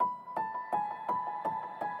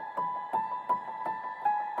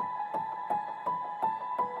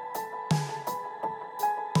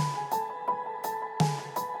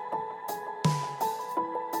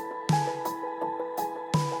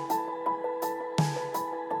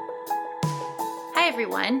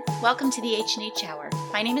everyone. Welcome to the H&H Hour.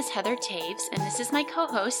 My name is Heather Taves, and this is my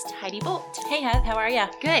co-host, Heidi Bolt. Hey, Heath. How are you?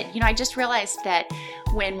 Good. I just realized that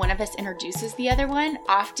when one of us introduces the other one,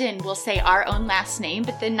 often we'll say our own last name,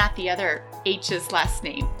 but then not the other H's last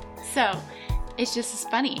name. So it's just as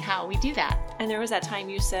funny how we do that. And there was that time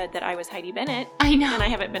you said that I was Heidi Bennett. I know. And I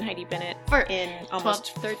haven't been Heidi Bennett in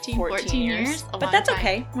almost 13, 14 years. But that's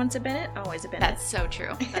okay. Once a Bennett, always a Bennett. That's so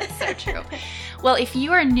true. That's so true. Well, if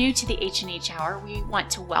you are new to the H&H Hour, we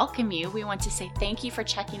want to welcome you. We want to say thank you for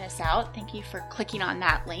checking us out. Thank you for clicking on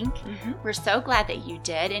that link. Mm-hmm. We're so glad that you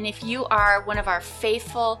did. And if you are one of our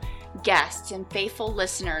faithful guests and faithful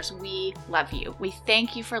listeners, we love you. We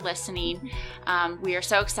thank you for listening. We are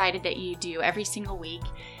so excited that you do every single week.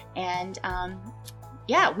 And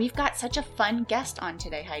we've got such a fun guest on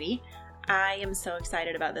today, Heidi. I am so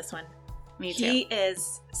excited about this one. Me too.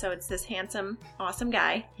 It's this handsome, awesome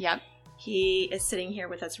guy. Yep. He is sitting here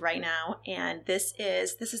with us right now, and this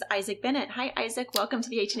is Isaac Bennett. Hi, Isaac. Welcome to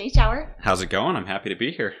the H&H Hour. How's it going? I'm happy to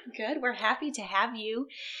be here. Good. We're happy to have you.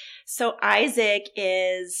 So Isaac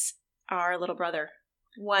is our little brother.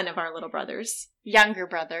 One of our little brothers. Younger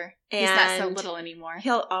brother. He's not so little anymore.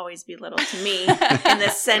 He'll always be little to me in the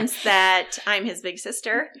sense that I'm his big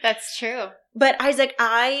sister. That's true. But Isaac,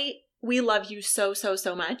 we love you so, so,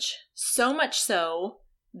 so much. So much so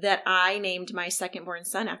that I named my second-born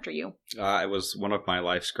son after you. It was one of my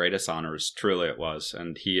life's greatest honors. Truly it was.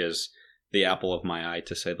 And he is the apple of my eye,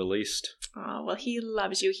 to say the least. Oh, well, he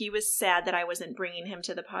loves you. He was sad that I wasn't bringing him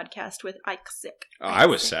to the podcast with Isaac. Oh, I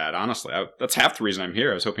was sad, honestly. That's half the reason I'm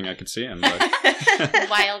here. I was hoping I could see him. But...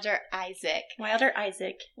 Wilder Isaac.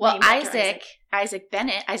 Well, Isaac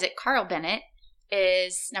Bennett, Isaac Carl Bennett,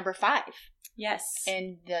 is number 5. Yes.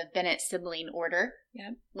 In the Bennett sibling order.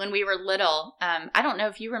 Yep. When we were little, I don't know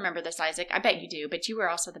if you remember this, Isaac. I bet you do, but you were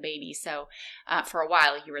also the baby. So for a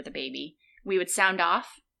while, you were the baby. We would sound off.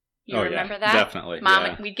 You remember that? Definitely.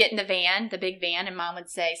 Mom, we'd get in the van, the big van, and Mom would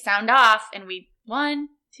say, sound off. And we'd 1,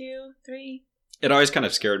 2, 3. It always kind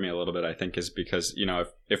of scared me a little bit, I think, is because,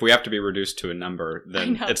 if we have to be reduced to a number,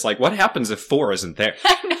 then it's like, what happens if 4 isn't there?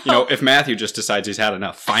 I know. If Matthew just decides he's had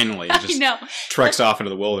enough, finally, and just treks off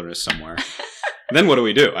into the wilderness somewhere. Then what do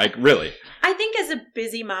we do? Really? I think as a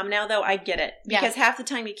busy mom now, though, I get it. Because half the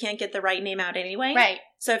time you can't get the right name out anyway. Right.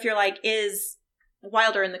 So if you're like, is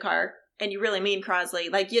Wilder in the car? And you really mean Crosley.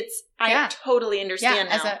 I totally understand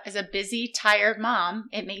now. As a busy, tired mom,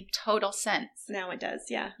 it made total sense. Now it does,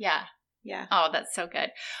 yeah. Yeah. Oh, that's so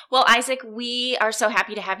good. Well, Isaac, we are so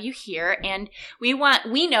happy to have you here. And we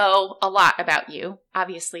know a lot about you,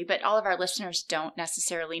 obviously, but all of our listeners don't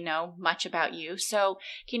necessarily know much about you. So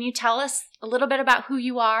can you tell us a little bit about who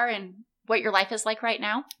you are and what your life is like right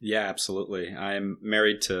now? Yeah, absolutely. I'm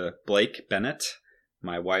married to Blake Bennett,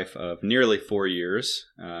 my wife of nearly 4 years.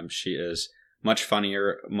 She is much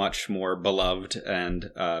funnier, much more beloved,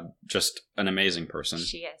 and just an amazing person.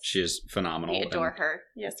 She is. She is phenomenal. We adore her.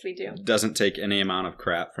 Yes, we do. Doesn't take any amount of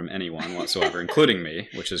crap from anyone whatsoever, including me,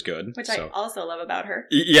 which is good. Which I also love about her.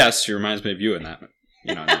 Yes, she reminds me of you in that.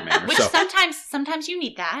 In that manner. Which sometimes you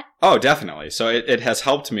need that. Oh, definitely. So it has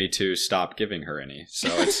helped me to stop giving her any. So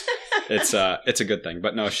it's a good thing.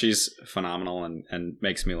 But no, she's phenomenal and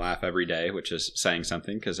makes me laugh every day, which is saying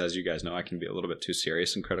something because, as you guys know, I can be a little bit too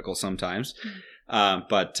serious and critical sometimes. Mm-hmm.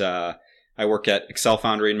 But I work at Excel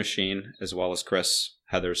Foundry and Machine as well as Chris,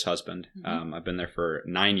 Heather's husband. Mm-hmm. I've been there for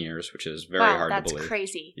 9 years, which is very hard to believe. That's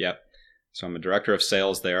crazy. Yep. So I'm a director of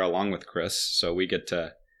sales there along with Chris. So we get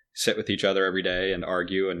to sit with each other every day and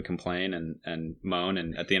argue and complain and moan,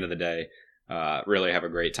 and at the end of the day, really have a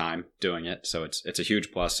great time doing it. So it's a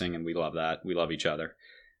huge blessing, and we love that. We love each other.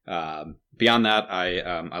 Beyond that,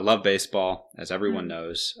 I love baseball, as everyone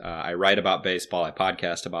knows. I write about baseball, I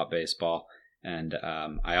podcast about baseball, and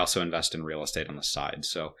I also invest in real estate on the side.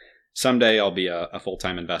 So someday I'll be a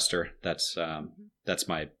full-time investor. That's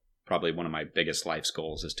probably one of my biggest life's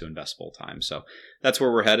goals is to invest full-time. So that's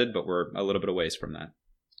where we're headed, but we're a little bit away from that.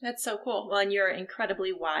 That's so cool. Well, and you're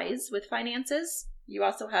incredibly wise with finances. You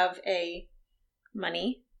also have a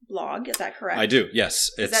money blog. Is that correct? I do. Yes.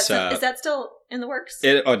 Is that still in the works?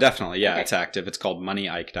 Definitely. Yeah, okay. It's active. It's called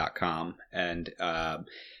moneyike.com. And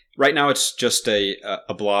right now it's just a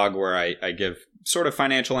blog where I give sort of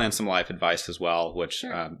financial and some life advice as well, which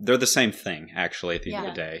they're the same thing, actually, at the end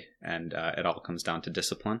of the day. And it all comes down to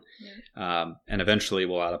discipline. Yeah. And eventually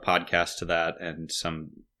we'll add a podcast to that and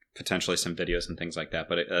potentially some videos and things like that,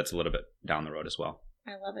 but that's a little bit down the road as well.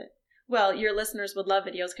 I love it. Well, your listeners would love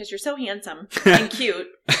videos because you're so handsome and cute.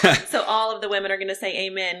 So all of the women are going to say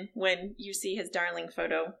amen when you see his darling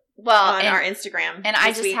photo on our Instagram. And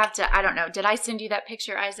I just have to, I don't know, did I send you that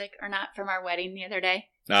picture, Isaac, or not, from our wedding the other day?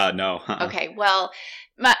 No. Okay, well,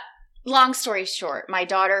 long story short, my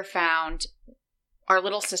daughter found our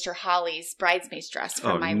little sister Holly's bridesmaid's dress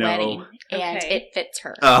from my wedding, and it fits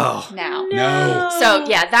her now. No. So,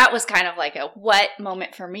 yeah, that was kind of like a what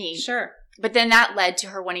moment for me. Sure. But then that led to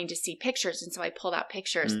her wanting to see pictures, and so I pulled out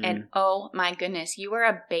pictures, and oh my goodness, you were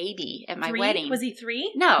a baby at my wedding. Was he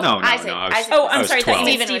 3? No, Isaac. I'm sorry,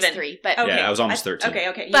 Stephen was 3. But yeah, I was almost 13.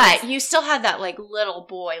 Okay. But you still had that like little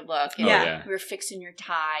boy look. And yeah. we were fixing your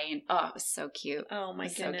tie, and it was so cute. Oh my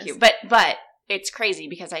goodness. So cute. But it's crazy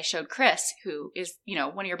because I showed Chris, who is,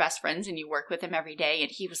 one of your best friends, and you work with him every day, and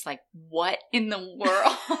he was like, what in the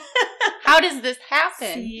world? How does this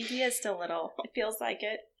happen? See, he is still little. It feels like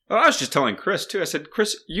it. Well, I was just telling Chris, too. I said,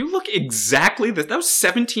 Chris, you look exactly that was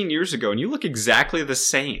 17 years ago, and you look exactly the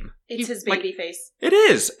same. It's his baby face. It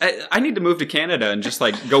is. I need to move to Canada and just,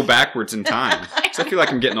 go backwards in time. Because I feel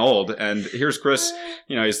like I'm getting old. And here's Chris,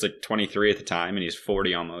 he's 23 at the time, and he's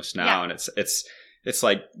 40 almost now. Yeah. And it's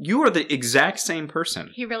like, you are the exact same person.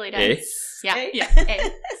 He really does. Eh? Yeah.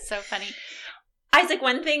 It's so funny. Isaac,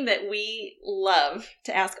 one thing that we love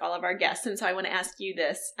to ask all of our guests, and so I want to ask you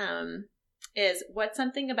this, is what's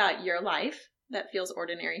something about your life that feels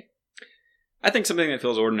ordinary? I think something that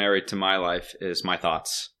feels ordinary to my life is my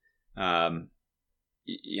thoughts. I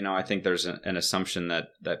think there's an assumption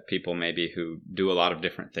that people maybe who do a lot of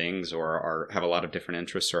different things or have a lot of different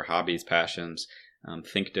interests or hobbies, passions,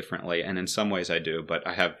 think differently. And in some ways I do, but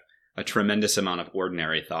I have a tremendous amount of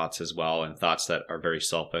ordinary thoughts as well, and thoughts that are very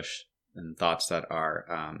selfish and thoughts that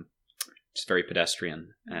are just very pedestrian.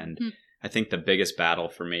 And I think the biggest battle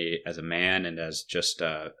for me as a man and as just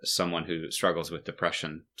someone who struggles with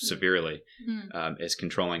depression severely is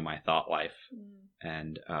controlling my thought life.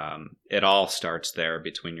 And it all starts there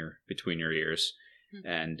between your ears.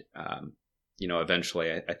 And,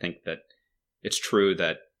 eventually I think that it's true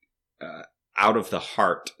that out of the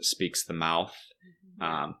heart speaks the mouth.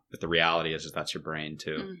 But the reality is that's your brain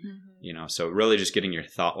too. So really just getting your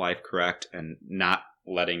thought life correct and not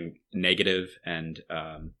letting negative and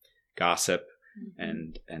gossip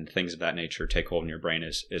and things of that nature take hold in your brain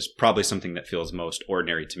is probably something that feels most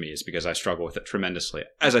ordinary to me, is because I struggle with it tremendously,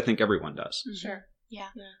 as I think everyone does. Sure. Yeah.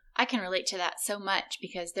 I can relate to that so much,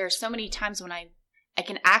 because there are so many times when I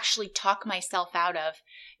can actually talk myself out of,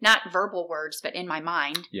 not verbal words, but in my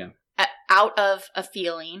mind, out of a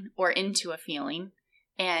feeling or into a feeling.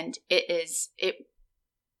 And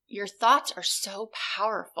your thoughts are so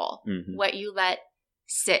powerful. What you let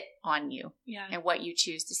sit on you, and what you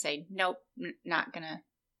choose to say, nope, not gonna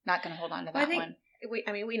hold on to that one.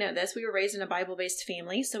 We know this. We were raised in a Bible-based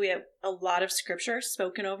family, so we have a lot of scripture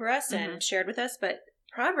spoken over us and shared with us, but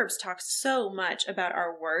Proverbs talks so much about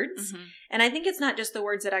our words. And I think it's not just the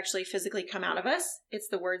words that actually physically come out of us. It's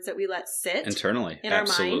the words that we let sit internally in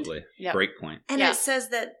Absolutely. Our mind. Yep. Great point. And it says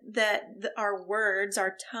that our words,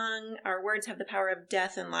 our tongue, our words have the power of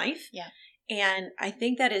death and life. Yeah. And I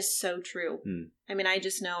think that is so true. I mean, I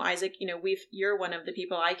just know, Isaac, you're one of the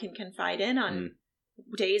people I can confide in on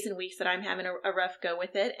days and weeks that I'm having a rough go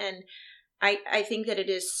with it. And I think that it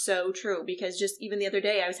is so true, because just even the other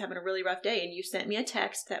day I was having a really rough day, and you sent me a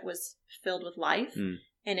text that was filled with life, and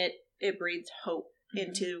it breathed hope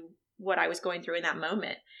into what I was going through in that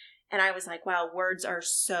moment. And I was like, wow, words are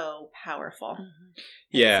so powerful.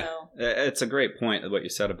 Yeah, it's a great point what you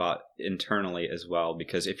said about internally as well,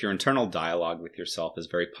 because if your internal dialogue with yourself is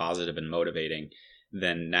very positive and motivating,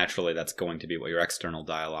 then naturally that's going to be what your external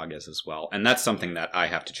dialogue is as well. And that's something that I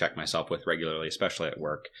have to check myself with regularly, especially at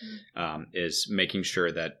work, is making sure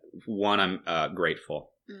that, one, I'm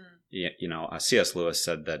grateful. C.S. Lewis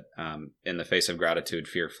said that in the face of gratitude,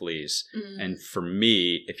 fear flees. And for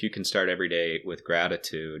me, if you can start every day with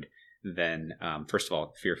gratitude, then first of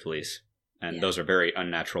all, fear flees. And those are very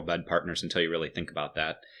unnatural bed partners until you really think about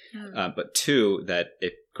that. But two, that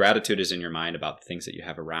if gratitude is in your mind about the things that you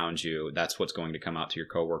have around you, that's what's going to come out to your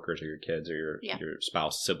coworkers or your kids or your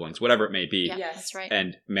spouse, siblings, whatever it may be. Yeah, that's right.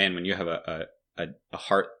 And man, when you have a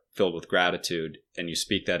heart filled with gratitude and you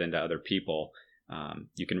speak that into other people,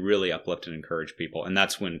 you can really uplift and encourage people. And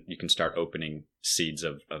that's when you can start opening seeds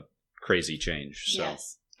of crazy change. So.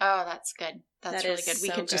 Yes. Oh, that's good. That's really good. We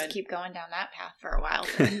could just keep going down that path for a while.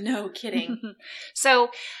 No kidding. So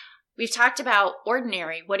we've talked about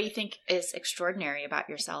ordinary. What do you think is extraordinary about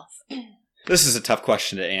yourself? This is a tough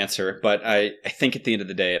question to answer, but I think at the end of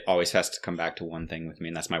the day, it always has to come back to one thing with me,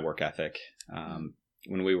 and that's my work ethic.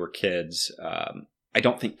 When we were kids, I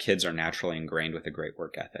don't think kids are naturally ingrained with a great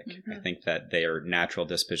work ethic. I think that their natural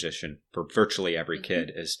disposition for virtually every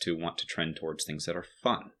kid is to want to trend towards things that are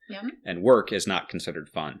fun. And work is not considered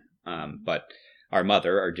fun. But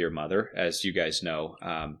our dear mother, as you guys know,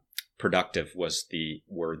 productive was the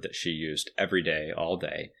word that she used every day, all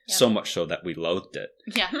day, Yep. so much so that we loathed it.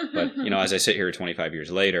 Yeah. But, as I sit here 25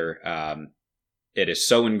 years later, it is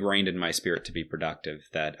so ingrained in my spirit to be productive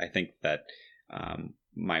that I think that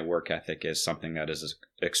my work ethic is something that is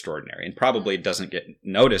extraordinary and probably doesn't get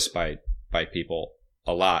noticed by people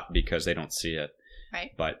a lot because they don't see it.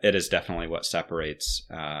 Right. But it is definitely what separates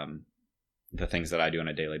the things that I do on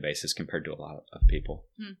a daily basis compared to a lot of people.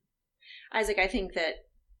 Isaac, I think that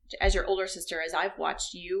as your older sister, as I've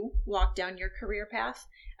watched you walk down your career path,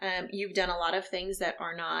 you've done a lot of things that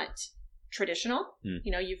are not traditional.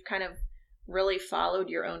 You've kind of really followed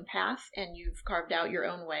your own path and you've carved out your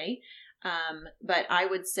own way. But I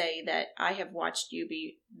would say that I have watched you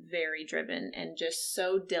be very driven and just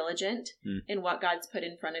so diligent in what God's put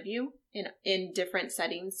in front of you in different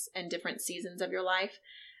settings and different seasons of your life.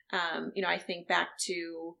 I think back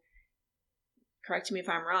to, correct me if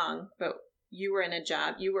I'm wrong, but you were in a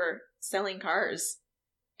job, you were selling cars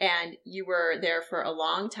and you were there for a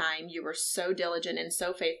long time. You were so diligent and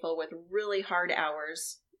so faithful with really hard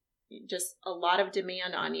hours, just a lot of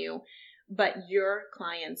demand on you, but your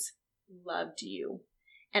clients loved you.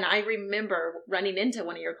 And I remember running into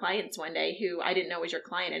one of your clients one day who I didn't know was your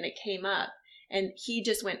client, and it came up and he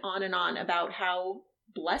just went on and on about how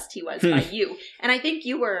blessed he was by you. And I think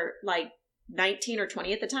you were like 19 or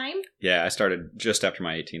 20 at the time. Yeah, I started just after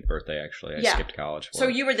my 18th birthday, actually. I skipped college. So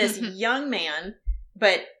you were this young man,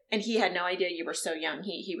 and he had no idea you were so young.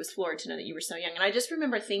 He was floored to know that you were so young. And I just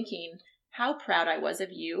remember thinking how proud I was of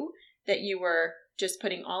you, that you were just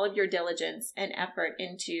putting all of your diligence and effort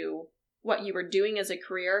into what you were doing as a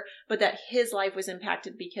career, but that his life was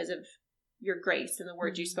impacted because of your grace and the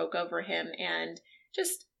words you spoke over him, and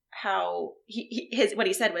just how what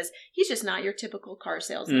he said was, he's just not your typical car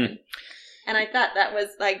salesman. And I thought that was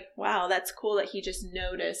like, wow, that's cool that he just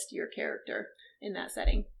noticed your character in that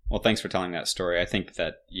setting. Well, thanks for telling that story. I think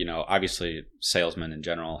that, obviously salesmen in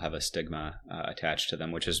general have a stigma attached to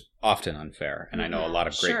them, which is often unfair. And I know a lot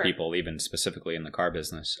of great people, even specifically in the car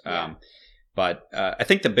business. But I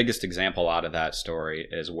think the biggest example out of that story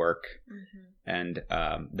is work. And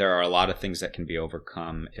there are a lot of things that can be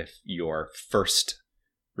overcome if your first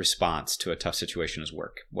response to a tough situation is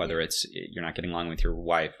work, whether it's you're not getting along with your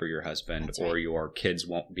wife or your husband, or your kids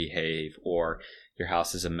won't behave, or your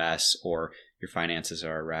house is a mess, or your finances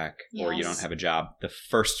are a wreck, or you don't have a job. The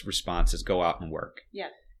first response is go out and work.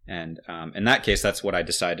 And in that case, that's what I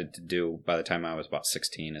decided to do by the time I was about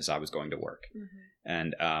 16, is I was going to work.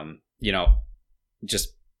 And,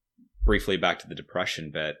 just briefly back to the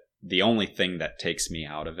depression bit, the only thing that takes me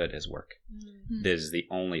out of it is work. This is the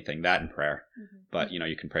only thing, that and prayer. But,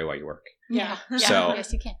 you can pray while you work. So,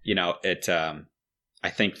 yes, you can. I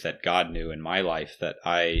think that God knew in my life that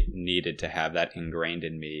I needed to have that ingrained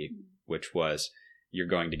in me, which was, you're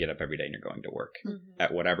going to get up every day and you're going to work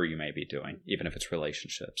at whatever you may be doing, even if it's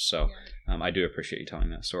relationships. So I do appreciate you telling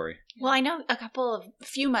that story. Well, I know a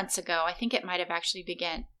few months ago, I think it might have actually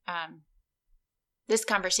began, this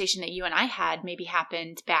conversation that you and I had maybe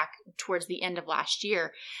happened back towards the end of last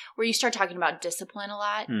year, where you start talking about discipline a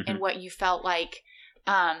lot and what you felt like,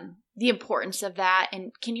 the importance of that.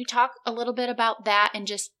 And can you talk a little bit about that? And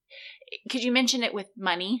just, because you mentioned it with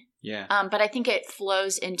money. But I think it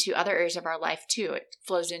flows into other areas of our life too. It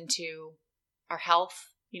flows into our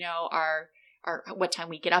health, our what time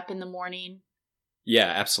we get up in the morning. Yeah,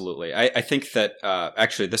 absolutely. I think that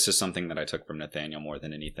actually this is something that I took from Nathaniel more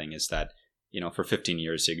than anything, is that, for 15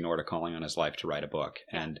 years he ignored a calling on his life to write a book.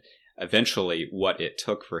 And eventually what it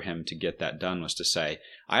took for him to get that done was to say,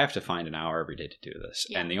 I have to find an hour every day to do this.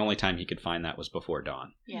 And the only time he could find that was before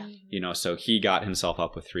dawn. So he got himself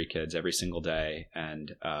up with 3 kids every single day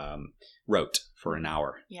and wrote for an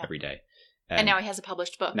hour every day. And now he has a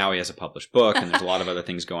published book. Now he has a published book, and there's a lot of other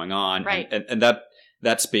things going on. And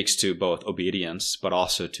that speaks to both obedience, but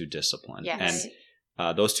also to discipline.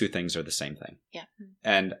 And those two things are the same thing.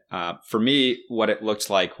 And for me, what it looked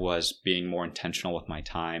like was being more intentional with my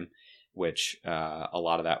time, which a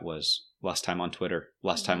lot of that was less time on Twitter,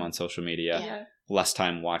 less time on social media, less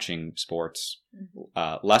time watching sports,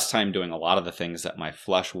 less time doing a lot of the things that my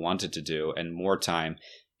flesh wanted to do, and more time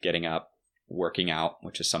getting up, working out,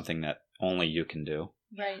 which is something that only you can do.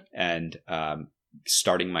 And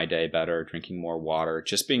starting my day better, drinking more water,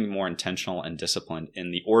 just being more intentional and disciplined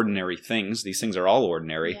in the ordinary things. These things are all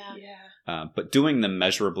ordinary, but doing them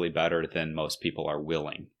measurably better than most people are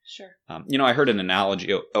willing. I heard an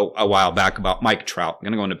analogy a while back about Mike Trout. I'm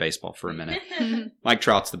going to go into baseball for a minute. Mike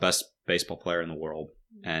Trout's the best baseball player in the world,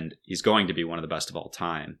 and he's going to be one of the best of all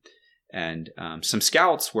time. And some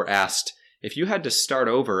scouts were asked, if you had to start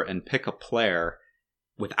over and pick a player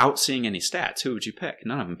without seeing any stats, who would you pick?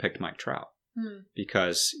 None of them picked Mike Trout.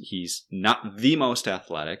 Because he's not the most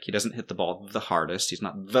athletic. He doesn't hit the ball the hardest. He's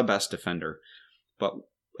not the best defender. But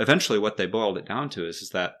eventually what they boiled it down to is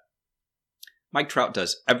that Mike Trout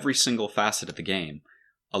does every single facet of the game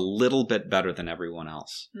a little bit better than everyone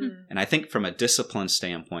else. And I think from a discipline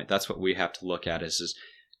standpoint, that's what we have to look at is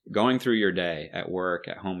going through your day at work,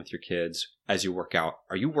 at home with your kids, as you work out,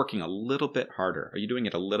 are you working a little bit harder? Are you doing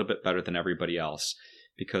it a little bit better than everybody else?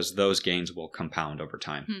 Because those gains will compound over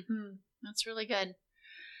time. That's really good.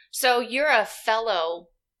 So you're a fellow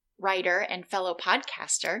writer and fellow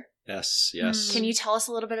podcaster. Yes. Can you tell us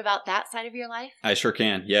a little bit about that side of your life? I sure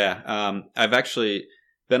can, yeah. I've actually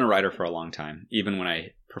been a writer for a long time, even when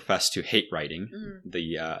I profess to hate writing.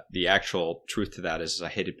 The actual truth to that is I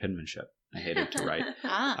hated penmanship. I hated to write.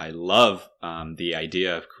 I love the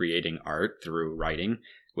idea of creating art through writing,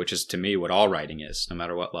 which is to me what all writing is, no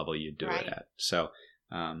matter what level you do it at. So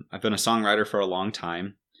I've been a songwriter for a long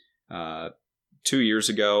time. 2 years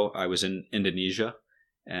ago, I was in Indonesia,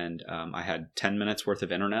 and I had 10 minutes worth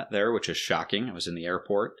of internet there, which is shocking. I was in the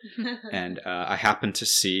airport, and I happened to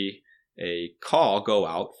see a call go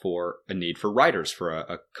out for a need for writers for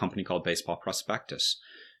a company called Baseball Prospectus.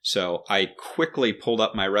 So I quickly pulled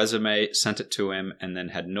up my resume, sent it to him, and then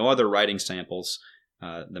had no other writing samples.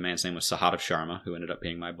 The man's name was Sahadav Sharma, who ended up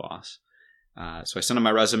being my boss. So I sent him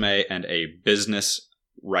my resume and a business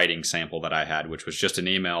writing sample that I had, which was just an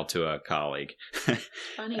email to a colleague.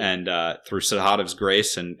 Funny. And through Sahadav's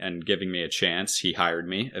grace and giving me a chance, he hired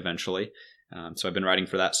me eventually. So I've been writing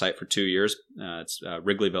for that site for 2 years. It's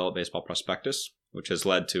Wrigleyville at Baseball Prospectus, which has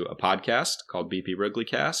led to a podcast called BP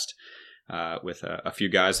Wrigleycast with a few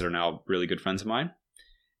guys that are now really good friends of mine,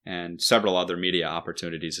 and several other media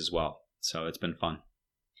opportunities as well. So it's been fun.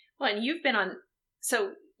 Well, and you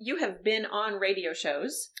have been on radio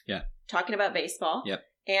shows. Yeah. Talking about baseball. Yep.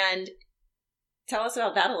 And tell us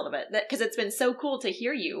about that a little bit, because it's been so cool to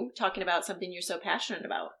hear you talking about something you're so passionate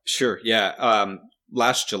about. Sure. Yeah.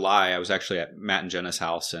 Last July, I was actually at Matt and Jenna's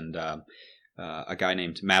house, and a guy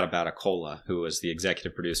named Matt Abatacola, who was the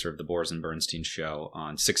executive producer of the Boers and Bernstein show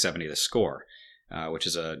on 670 The Score, which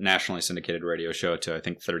is a nationally syndicated radio show to, I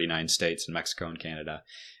think, 39 states in Mexico and Canada.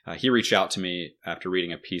 He reached out to me after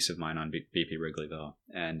reading a piece of mine on BP Wrigleyville,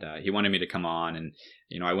 and he wanted me to come on. And,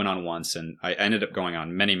 I went on once, and I ended up going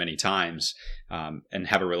on many, many times, and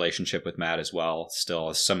have a relationship with Matt as well, still,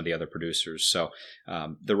 as some of the other producers. So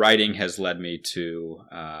the writing has led me to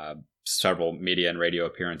several media and radio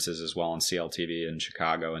appearances as well on CLTV in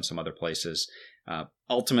Chicago and some other places.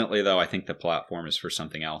 Ultimately, though, I think the platform is for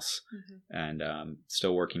something else, and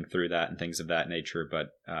still working through that and things of that nature. But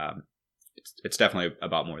it's definitely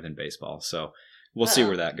about more than baseball. So we'll see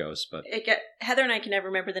where that goes. But Heather and I can never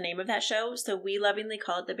remember the name of that show, so we lovingly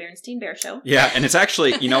call it the Bernstein Bear Show. Yeah, and it's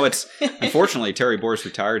actually, it's unfortunately Terry Boers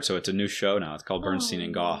retired, so it's a new show now. It's called Bernstein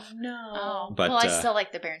and Golf. No, but I still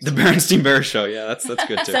like the Bernstein. The Bernstein Bear Show. Yeah, that's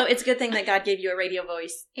good too. So it's a good thing that God gave you a radio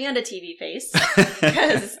voice and a TV face,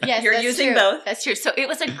 because you're using both. That's true. So it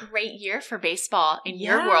was a great year for baseball in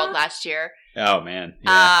your world last year. Oh man!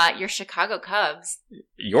 Yeah. Your Chicago Cubs.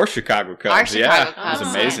 Your Chicago Cubs. Our Chicago Cubs. It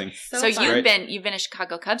was amazing. So you've been a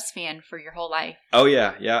Chicago Cubs fan for your whole life. Oh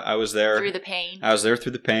yeah. I was there through the pain. I was there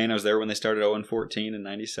through the pain. I was there when they started 0-14 in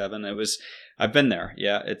 '97. I've been there.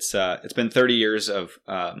 Yeah, it's been 30 years of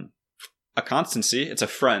a constancy. It's a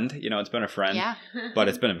friend. It's been a friend. Yeah. But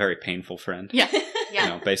it's been a very painful friend. Yeah.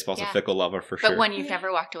 Yeah. Baseball's a fickle lover for sure. But one you've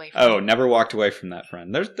never walked away from. Oh, never walked away from that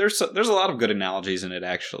friend. There's a lot of good analogies in it,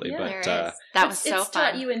 actually. Yeah, but there is. That was so it's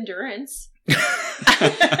fun. taught you endurance.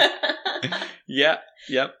 Yeah.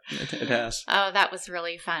 Yep. It has. Oh, that was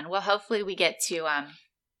really fun. Well, hopefully we get to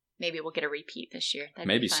maybe we'll get a repeat this year. That'd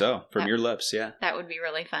maybe be fun. So from your lips. Yeah. That would be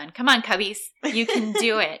really fun. Come on, Cubbies, you can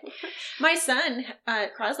do it. My son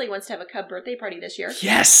Crosley wants to have a Cub birthday party this year.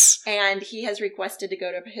 Yes. And he has requested to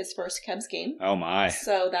go to his first Cubs game. Oh my.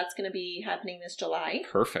 So that's going to be happening this July.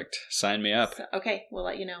 Perfect. Sign me up. So, okay, we'll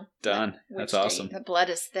let you know. Done. That's awesome. The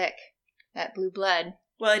blood is thick. That blue blood.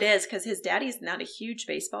 Well, it is, because his daddy's not a huge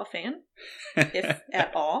baseball fan, if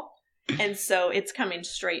at all. And so it's coming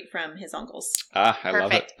straight from his uncles. I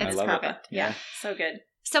love it. It's I love perfect. it. Yeah, so good.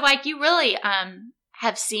 So, Ike, you really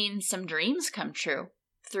have seen some dreams come true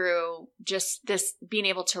through just this being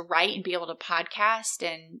able to write and be able to podcast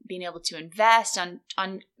and being able to invest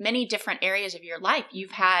on many different areas of your life.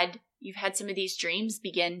 You've had some of these dreams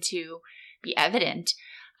begin to be evident.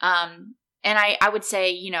 And I would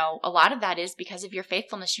say, a lot of that is because of your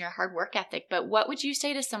faithfulness and your hard work ethic. But what would you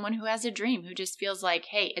say to someone who has a dream, who just feels like,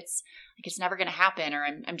 hey, it's never going to happen, or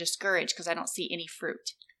I'm discouraged because I don't see any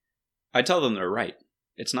fruit? I tell them they're right.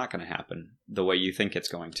 it's not going to happen the way you think it's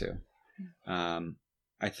going to.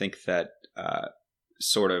 I think that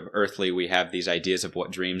sort of earthly, we have these ideas of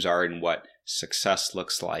what dreams are and what success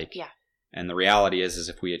looks like. Yeah. And the reality is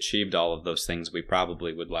if we achieved all of those things, we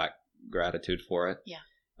probably would lack gratitude for it.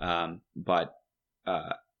 Yeah. But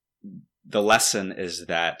the lesson is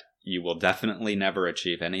that you will definitely never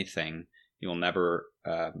achieve anything. You will never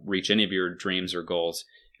reach any of your dreams or goals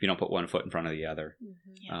if you don't put one foot in front of the other.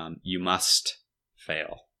 Yeah. You must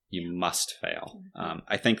fail. You must fail.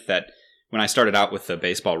 I think that when I started out with the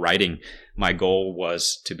baseball writing, my goal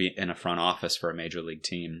was to be in a front office for a major league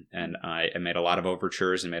team. And I made a lot of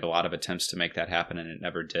overtures and made a lot of attempts to make that happen, and it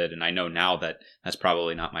never did. And I know now that that's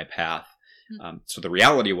probably not my path. So the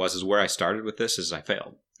reality is where I started with this is I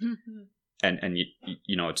failed. And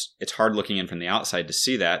you know, it's hard looking in from the outside to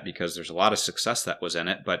see that because there's a lot of success that was in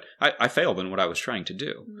it, but I failed in what I was trying to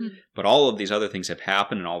do. But all of these other things have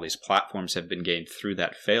happened, and all these platforms have been gained through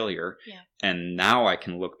that failure. Yeah. And now I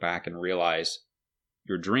can look back and realize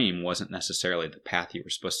your dream wasn't necessarily the path you were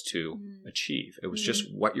supposed to achieve. It was just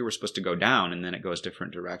what you were supposed to go down, and then it goes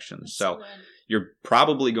different directions. So you're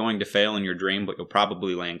probably going to fail in your dream, but you'll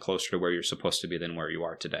probably land closer to where you're supposed to be than where you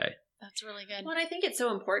are today. That's really good. Well, and I think it's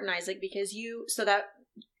so important, Isaac, because so that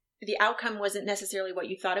the outcome wasn't necessarily what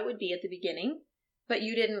you thought it would be at the beginning, but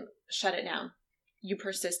you didn't shut it down. You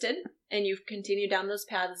persisted, and you've continued down those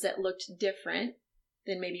paths that looked different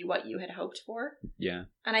than maybe what you had hoped for. Yeah.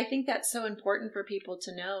 And I think that's so important for people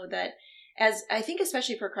to know that, as I think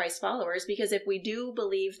especially for Christ followers, because if we do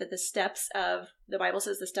believe that the Bible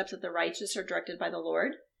says the steps of the righteous are directed by the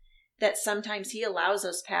Lord, that sometimes he allows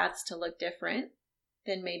those paths to look different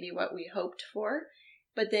than maybe what we hoped for.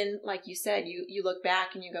 But then, like you said, you look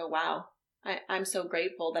back and you go, wow, I'm so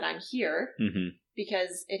grateful that I'm here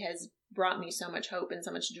because it has brought me so much hope and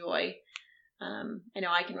so much joy. I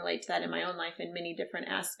know I can relate to that in my own life in many different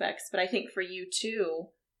aspects, but I think for you too,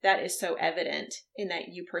 that is so evident in that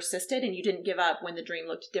you persisted and you didn't give up when the dream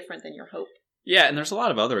looked different than your hope. Yeah, and there's a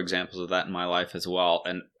lot of other examples of that in my life as well.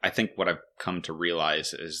 And I think what I've come to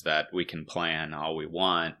realize is that we can plan all we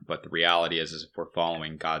want, but the reality is if we're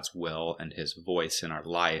following God's will and his voice in our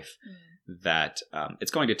life, that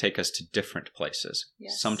it's going to take us to different places.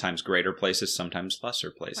 Yes. Sometimes greater places, sometimes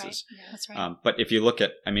lesser places. Right. Yeah, that's right. But if you look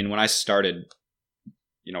at, when I started,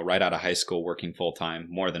 right out of high school working full-time,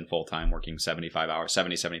 more than full-time, working 75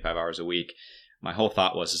 hours a week, my whole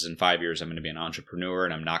thought was in 5 years, I'm going to be an entrepreneur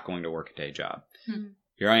and I'm not going to work a day job.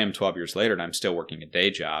 Here I am 12 years later and I'm still working a day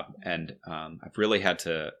job. And I've really had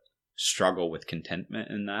to struggle with contentment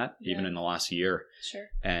in that, even in the last year. Sure.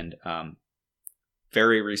 And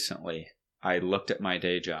very recently, I looked at my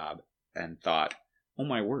day job and thought, oh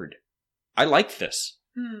my word, I like this.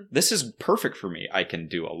 This is perfect for me. I can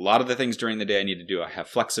do a lot of the things during the day I need to do. I have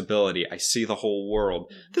flexibility. I see the whole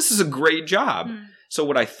world. This is a great job. So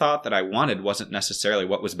what I thought that I wanted wasn't necessarily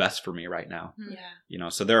what was best for me right now. Yeah.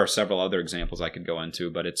 So there are several other examples I could go into,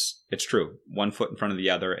 but it's true. One foot in front of the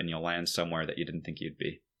other and you'll land somewhere that you didn't think you'd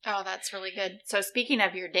be. Oh, that's really good. So speaking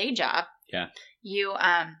of your day job, you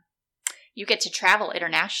get to travel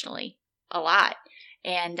internationally a lot.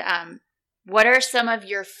 And what are some of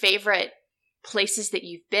your favorite places that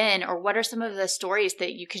you've been, or what are some of the stories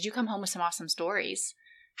that because you come home with some awesome stories.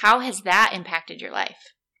 How has that impacted your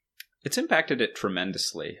life? It's impacted it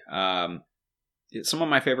tremendously. Some of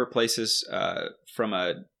my favorite places, from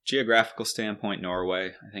a geographical standpoint, Norway.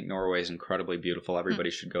 I think Norway is incredibly beautiful.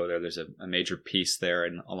 Everybody should go there. There's a major piece there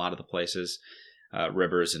in a lot of the places,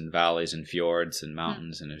 rivers and valleys and fjords and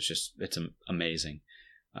mountains, and it's amazing.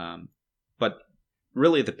 But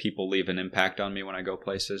really the people leave an impact on me when I go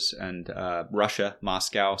places. And Russia,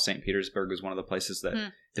 Moscow, St. Petersburg is one of the places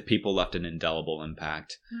that the people left an indelible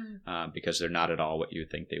impact because they're not at all what you would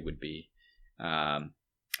think they would be. I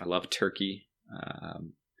love Turkey.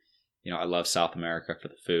 I love South America for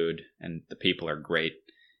the food, and the people are great.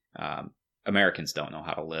 Americans don't know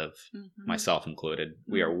how to live, myself included.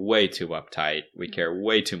 We are way too uptight. We care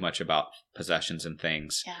way too much about possessions and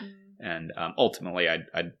things. Yeah. And ultimately,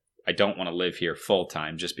 I don't want to live here full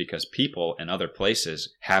time just because people in other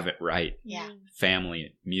places have it right. Yeah.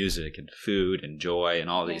 Family, music, and food, and joy, and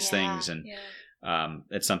all these things. And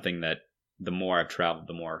it's something that the more I've traveled,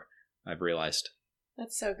 the more I've realized.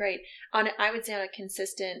 That's so great. I would say on a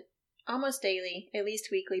consistent, almost daily, at least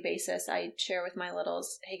weekly basis, I share with my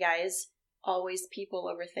littles, hey guys, always people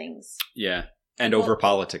over things. Yeah. And over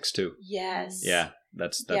politics too. Yes. Yeah.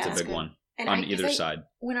 That's a big one on either side.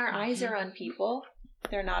 When our eyes are on people,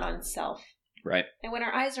 they're not on self. Right. And when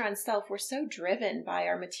our eyes are on self, we're so driven by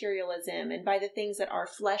our materialism and by the things that our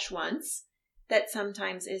flesh wants that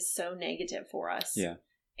sometimes is so negative for us. Yeah.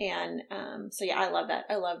 And so yeah, I love that.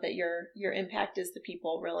 I love that your impact is the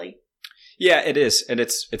people, really. Yeah, it is. And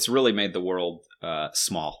it's really made the world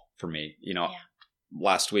small for me.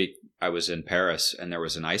 Last week I was in Paris and there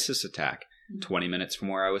was an ISIS attack 20 minutes from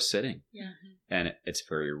where I was sitting. Yeah. And it's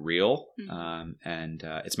very real. And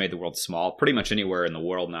it's made the world small. Pretty much anywhere in the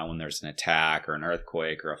world now when there's an attack or an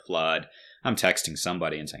earthquake or a flood, I'm texting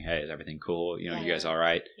somebody and saying, hey, is everything cool? You guys all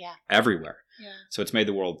right? Yeah. Everywhere. Yeah. So it's made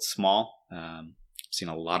the world small. Seen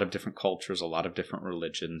a lot of different cultures, a lot of different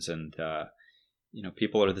religions, and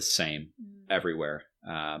people are the same everywhere.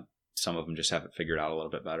 Some of them just have it figured out a little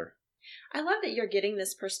bit better. I love that you're getting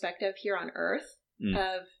this perspective here on Earth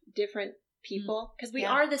of different people, because we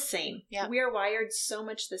are the same. Yeah. We are wired so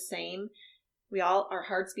much the same. Our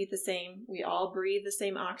hearts beat the same. We all breathe the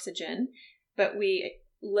same oxygen, but we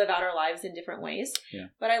live out our lives in different ways. Yeah.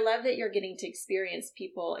 But I love that you're getting to experience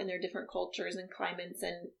people in their different cultures and climates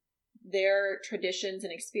and their traditions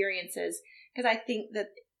and experiences, because I think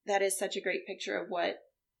that is such a great picture of what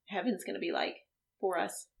heaven's going to be like for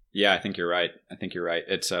us. Yeah, I think you're right.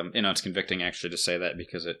 It's it's convicting actually to say that,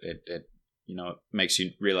 because it makes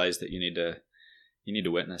you realize that you need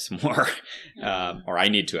to witness more, or I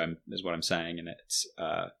need to. Is what I'm saying, and it's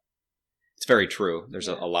very true. There's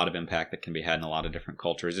a lot of impact that can be had in a lot of different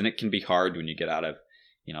cultures, and it can be hard when you get out of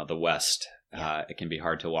the West. It can be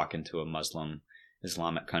hard to walk into a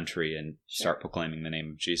Islamic country and start proclaiming the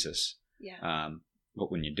name of Jesus. Yeah.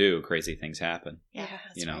 But when you do, crazy things happen. Yeah.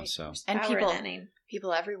 That's right. So and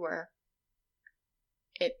people everywhere,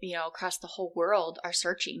 across the whole world are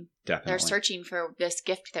searching. Definitely. They're searching for this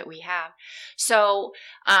gift that we have. So,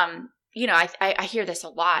 I hear this a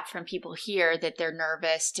lot from people here, that they're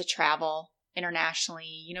nervous to travel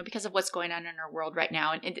internationally, because of what's going on in our world right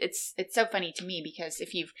now. And it's so funny to me, because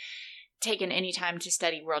if you've taken any time to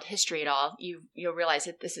study world history at all, you'll realize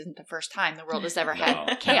that this isn't the first time the world has ever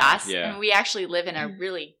had chaos. Yeah. And we actually live in a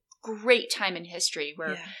really great time in history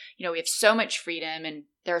where, we have so much freedom and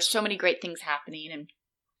there are so many great things happening,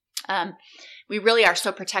 and we really are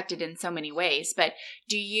so protected in so many ways. But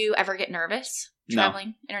do you ever get nervous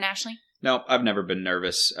traveling internationally? No, I've never been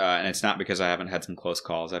nervous, and it's not because I haven't had some close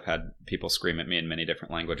calls. I've had people scream at me in many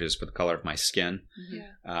different languages for the color of my skin,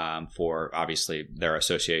 for obviously their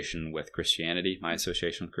association with Christianity, my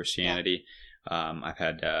association with Christianity. I've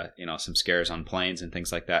had some scares on planes and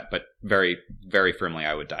things like that, but very, very firmly,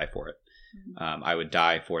 I would die for it. I would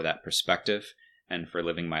die for that perspective and for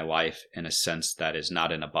living my life in a sense that is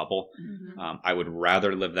not in a bubble. I would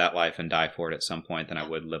rather live that life and die for it at some point than I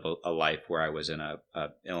would live a life where I was in a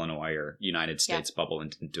Illinois or United States bubble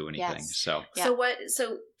and didn't do anything. Yes. So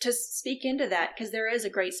to speak into that, because there is a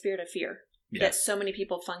great spirit of fear that so many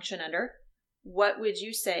people function under. What would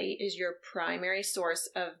you say is your primary source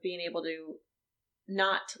of being able to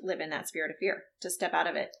not live in that spirit of fear, to step out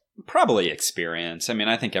of it? Probably experience. I mean,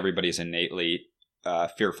 I think everybody's innately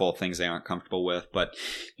fearful of things they aren't comfortable with, but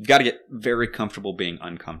you've got to get very comfortable being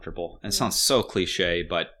uncomfortable. And it sounds so cliche,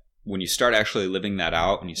 but when you start actually living that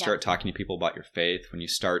out, when you start talking to people about your faith, when you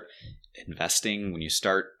start investing, when you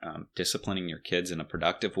start disciplining your kids in a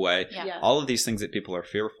productive way, all of these things that people are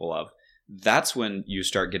fearful of, that's when you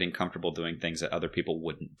start getting comfortable doing things that other people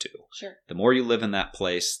wouldn't do. Sure. The more you live in that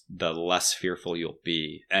place, the less fearful you'll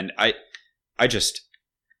be. And I just,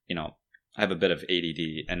 I have a bit of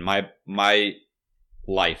ADD, and my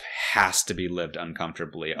life has to be lived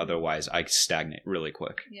uncomfortably. Otherwise, I stagnate really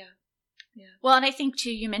quick. Yeah. Well, and I think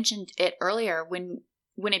too, you mentioned it earlier, when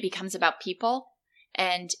it becomes about people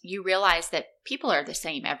and you realize that people are the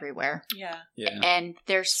same everywhere. Yeah. And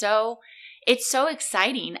it's so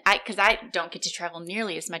exciting. Because I don't get to travel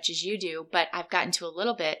nearly as much as you do, but I've gotten to a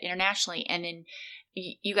little bit internationally. And then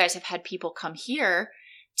you guys have had people come here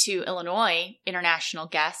to Illinois, international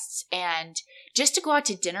guests, and just to go out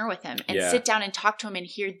to dinner with them and sit down and talk to them and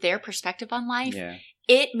hear their perspective on life,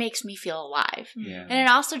 it makes me feel alive. Yeah. And it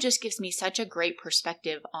also just gives me such a great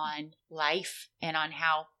perspective on life and on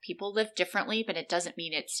how people live differently, but it doesn't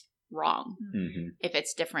mean it's wrong if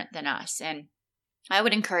it's different than us. And I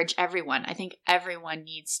would encourage everyone, I think everyone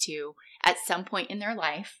needs to, at some point in their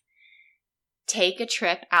life, take a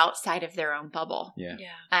trip outside of their own bubble. Yeah.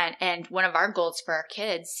 And one of our goals for our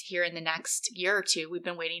kids here in the next year or two, we've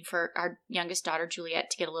been waiting for our youngest daughter,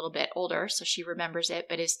 Juliet, to get a little bit older so she remembers it,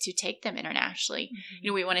 but is to take them internationally.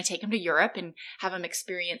 We want to take them to Europe and have them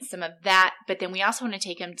experience some of that. But then we also want to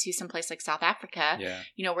take them to some place like South Africa,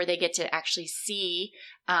 where they get to actually see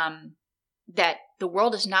that the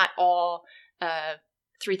world is not all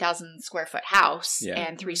 3,000 square foot house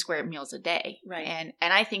and 3 square meals a day. Right. And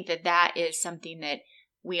I think that is something that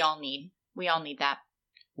we all need. We all need that.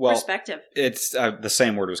 Well, perspective. It's the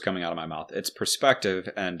same word was coming out of my mouth. It's perspective,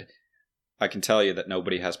 and I can tell you that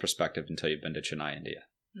nobody has perspective until you've been to Chennai, India.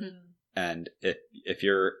 Mm. And if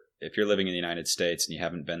you're living in the United States and you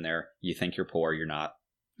haven't been there, you think you're poor, you're not.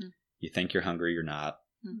 Mm. You think you're hungry, you're not.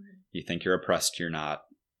 Mm. You think you're oppressed, you're not.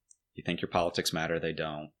 You think your politics matter, they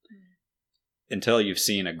don't. Until you've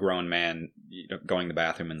seen a grown man going to the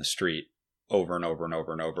bathroom in the street over and over and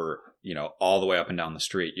over and over, all the way up and down the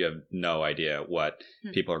street, you have no idea what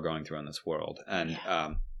people are going through in this world. And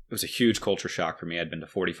it was a huge culture shock for me. I'd been to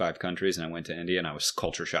 45 countries and I went to India and I was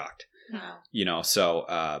culture shocked. Wow. So,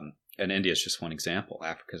 and India is just one example.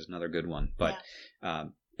 Africa is another good one. But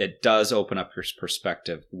it does open up your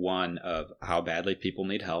perspective, one, of how badly people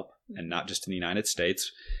need help, and not just in the United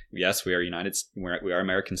States. Yes, we are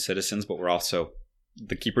American citizens, but we're also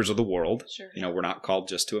the keepers of the world. Sure. We're not called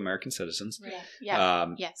just to American citizens.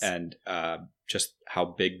 Yes. And just how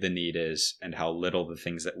big the need is and how little the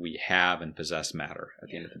things that we have and possess matter at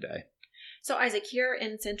the end of the day. So, Isaac, here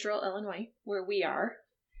in Central Illinois, where we are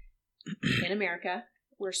in America,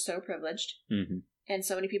 we're so privileged. Mm-hmm. And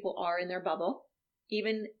so many people are in their bubble.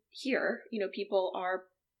 Even here, people are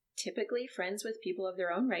typically friends with people of their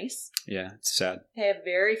own race. Yeah, it's sad. They have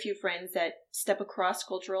very few friends that step across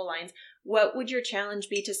cultural lines. What would your challenge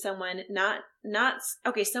be to someone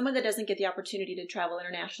someone that doesn't get the opportunity to travel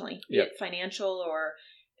internationally, be it financial or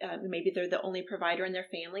maybe they're the only provider in their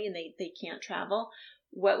family and they can't travel?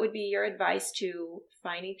 What would be your advice to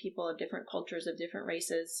finding people of different cultures, of different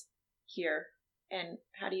races here? And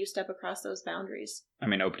how do you step across those boundaries? I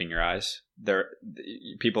mean, opening your eyes.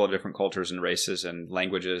 People of different cultures and races and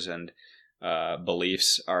languages and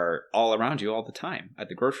beliefs are all around you all the time. At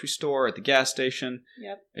the grocery store, at the gas station.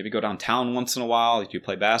 Yep. Maybe go downtown once in a while. If you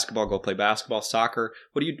play basketball, go play basketball, soccer.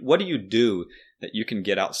 What do you do that you can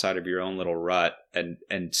get outside of your own little rut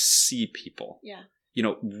and see people? Yeah.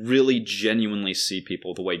 Really genuinely see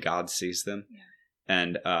people the way God sees them. Yeah.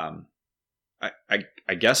 And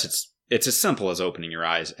I guess it's as simple as opening your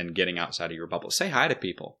eyes and getting outside of your bubble. Say hi to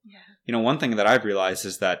people. Yeah. One thing that I've realized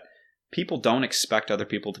is that people don't expect other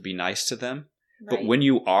people to be nice to them. Right. But when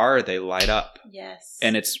you are, they light up. Yes.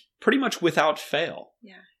 And it's pretty much without fail.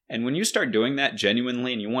 Yeah. And when you start doing that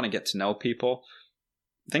genuinely and you want to get to know people,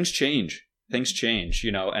 things change. Things change,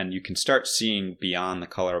 and you can start seeing beyond the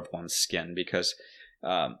color of one's skin, because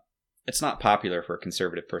it's not popular for a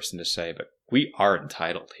conservative person to say, but we are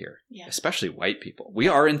entitled here, especially white people. We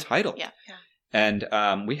are entitled. Yeah.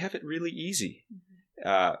 And we have it really easy.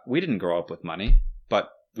 Mm-hmm. We didn't grow up with money, but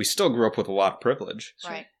we still grew up with a lot of privilege.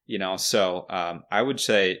 Right. So I would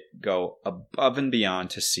say go above and beyond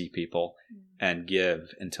to see people and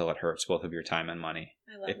give until it hurts, both of your time and money.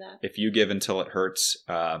 I love that. If you give until it hurts,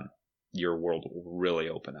 your world will really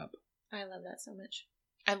open up. I love that so much.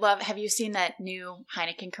 Have you seen that new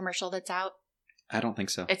Heineken commercial that's out? I don't think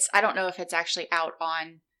so. I don't know if it's actually out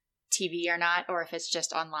on TV or not, or if it's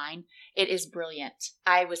just online. It is brilliant.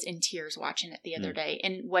 I was in tears watching it the other day.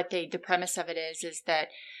 And what the premise of it is that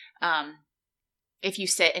if you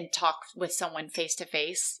sit and talk with someone face to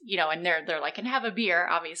face, and they're like, and have a beer,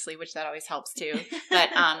 obviously, which that always helps too. But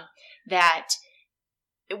that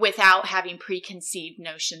without having preconceived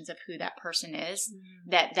notions of who that person is,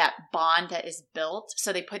 that bond that is built.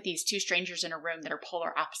 So they put these two strangers in a room that are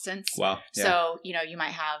polar opposites. Wow. Yeah. So, you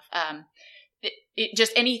might have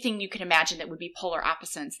just anything you can imagine that would be polar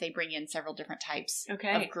opposites. They bring in several different types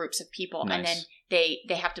of groups of people. Nice. And then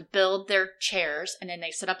they have to build their chairs, and then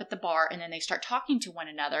they sit up at the bar, and then they start talking to one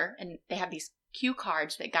another, and they have these cue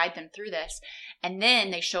cards that guide them through this. And then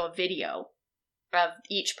they show a video of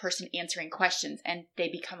each person answering questions, and they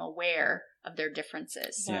become aware of their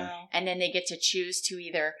differences. Wow. And then they get to choose to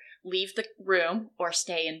either leave the room or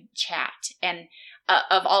stay and chat. And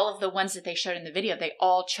of all of the ones that they showed in the video, they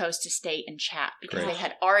all chose to stay and chat because they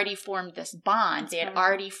had already formed this bond. They had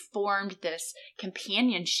already formed this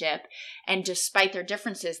companionship. And despite their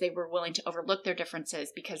differences, they were willing to overlook their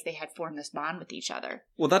differences because they had formed this bond with each other.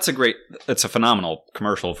 Well, it's a phenomenal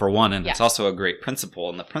commercial for one. And it's also a great principle.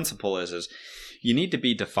 And the principle is you need to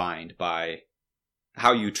be defined by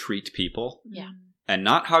how you treat people. Yeah. And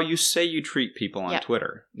not how you say you treat people on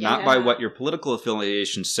Twitter. Not by what your political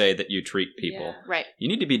affiliations say that you treat people. Yeah. Right. You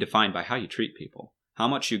need to be defined by how you treat people. How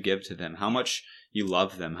much you give to them. How much you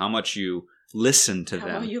love them. How much you listen to them.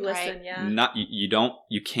 How you listen,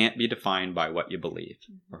 You can't be defined by what you believe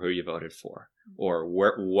or who you voted for or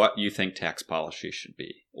what you think tax policy should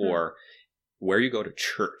be or where you go to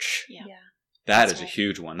church. Yeah. That is a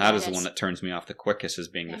huge one. That is the one that turns me off the quickest, is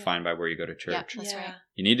being defined by where you go to church. Yeah, that's right.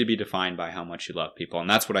 You need to be defined by how much you love people. And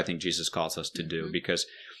that's what I think Jesus calls us to do. Because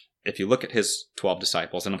if you look at his 12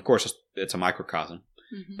 disciples, and of course it's a microcosm,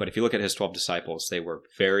 Mm-hmm. But if you look at his 12 disciples, they were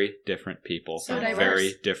very different people, So from diverse.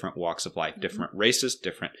 very different walks of life, different races,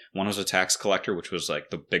 different. One was a tax collector, which was like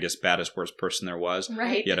the biggest, baddest, worst person there was.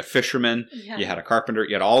 Right. You had a fisherman, Yeah. you had a carpenter,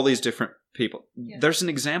 you had all these different people. Yeah. There's an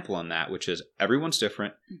example in that, which is everyone's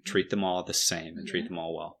different. Treat them all the same and treat them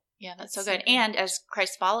all well. Yeah, that's so good. And as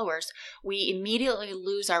Christ followers, we immediately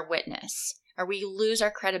lose our witness, or we lose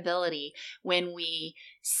our credibility when we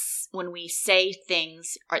say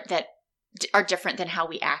things that are different than how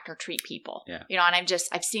we act or treat people. Yeah. You know, and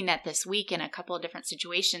I've seen that this week in a couple of different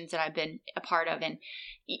situations that I've been a part of, and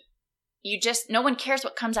no one cares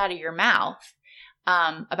what comes out of your mouth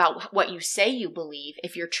about what you say you believe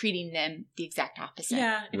if you're treating them the exact opposite.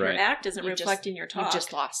 Yeah, if your act isn't reflecting your talk. You've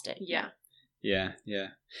just lost it. Yeah. Yeah.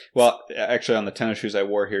 Well, actually, on the tennis shoes I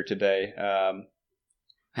wore here today,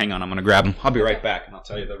 hang on, I'm going to grab them. I'll be right back, and I'll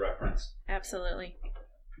tell you the reference. Absolutely.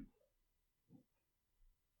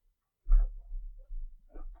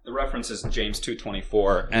 The reference is James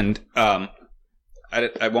 2:24, and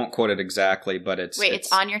I won't quote it exactly, but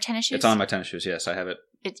it's on your tennis shoes? It's on my tennis shoes, yes. I have it.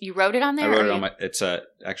 You wrote it on there? I wrote it on my. It's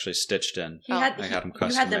actually stitched in. I had them custom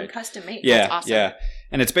made. You had them custom made. Yeah, that's awesome. Yeah.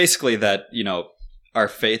 And it's basically that, our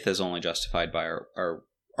faith is only justified by our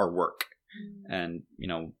work. And,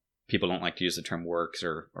 people don't like to use the term works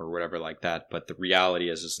or whatever like that. But the reality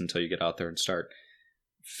is until you get out there and start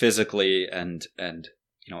physically and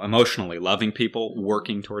emotionally loving people,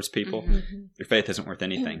 working towards people, your faith isn't worth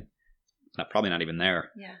anything. Probably not even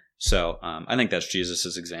there. Yeah. So I think that's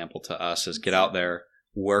Jesus's example to us is get out there,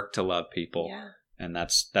 work to love people. Yeah. And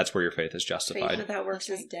that's where your faith is justified. Faith without works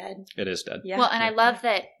is dead. It is dead. Yeah. Well, and I love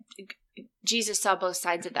that Jesus saw both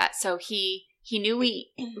sides of that. So he knew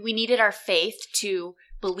we needed our faith to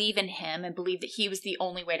believe in him and believe that he was the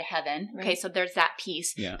only way to heaven. Right. Okay, so there's that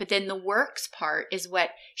piece. Yeah. But then the works part is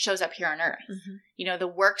what shows up here on earth. Mm-hmm. The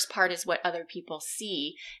works part is what other people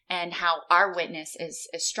see and how our witness is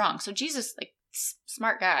strong. So Jesus,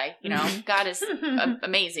 smart guy, God is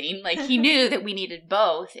amazing. He knew that we needed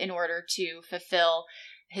both in order to fulfill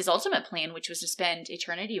his ultimate plan, which was to spend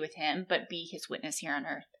eternity with him, but be his witness here on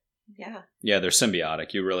earth. Yeah. Yeah, they're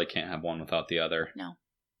symbiotic. You really can't have one without the other. No.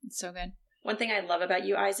 It's so good. One thing I love about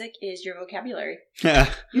you, Isaac, is your vocabulary.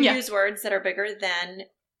 You use words that are bigger than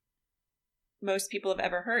most people have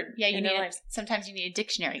ever heard. Yeah, sometimes you need a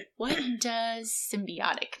dictionary. What does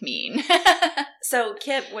symbiotic mean? So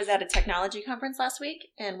Kip was at a technology conference last week,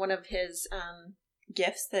 and one of his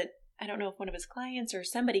gifts that I don't know if one of his clients or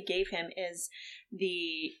somebody gave him is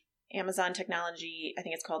the Amazon technology, I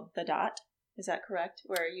think it's called The Dot. Is that correct?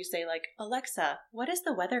 Where you say Alexa, what is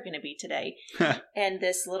the weather going to be today? And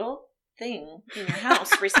this little thing in your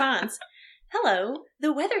house responds, hello,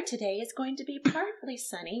 the weather today is going to be partly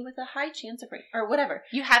sunny with a high chance of rain, or whatever.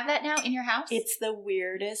 You have that now in your house? It's the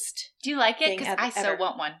weirdest. Do you like it? Because I so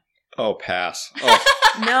want one. Oh, pass. Oh.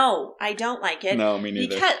 No, I don't like it. No, me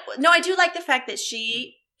neither. No, I do like the fact that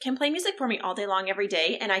she can play music for me all day long, every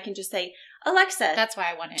day, and I can just say, Alexa, that's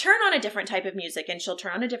why I want it. Turn on a different type of music, and she'll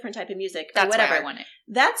turn on a different type of music. That's whatever. why I want it.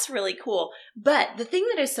 That's really cool. But the thing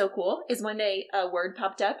that is so cool is one day a word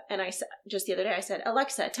popped up, and just the other day I said,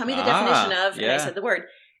 Alexa, tell me the definition of, and I said the word.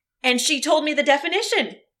 And she told me the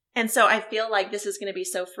definition. And so I feel like this is going to be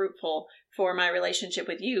so fruitful for my relationship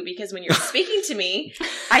with you, because when you're speaking to me,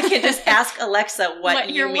 I can just ask Alexa what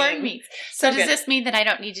your word means. So does good. This mean that I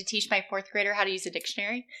don't need to teach my 4th grader how to use a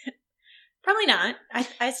dictionary? Probably not.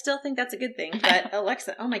 I still think that's a good thing. But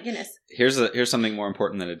Alexa, oh my goodness. Here's something more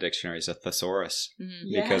important than a dictionary is a thesaurus.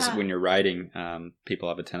 Mm-hmm. Because when you're writing, people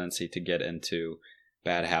have a tendency to get into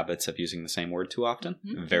bad habits of using the same word too often.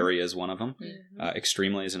 Mm-hmm. Very is one of them. Mm-hmm.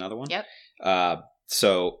 Extremely is another one. Yep.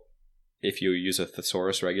 So if you use a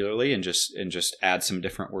thesaurus regularly and just add some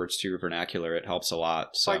different words to your vernacular, it helps a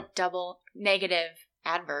lot. So. Or double negative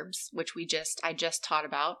adverbs, which I just taught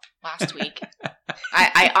about last week.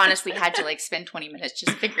 I honestly had to spend 20 minutes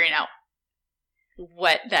just figuring out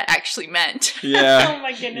what that actually meant. Yeah. Oh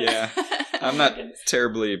my goodness. Yeah. I'm not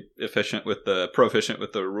terribly proficient with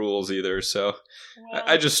the rules either, so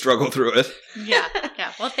I just struggle through it. Yeah.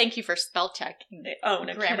 Well, thank you for spell check. Oh,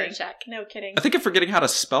 no grammar kidding. check. No kidding. I think I'm forgetting how to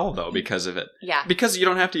spell though because of it. Yeah. Because you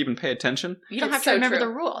don't have to even pay attention. You don't have to remember the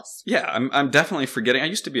rules. Yeah, I'm definitely forgetting. I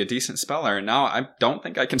used to be a decent speller, and now I don't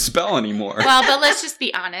think I can spell anymore. Well, but let's just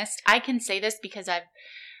be honest. I can say this because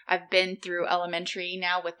I've been through elementary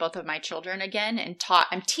now with both of my children again, and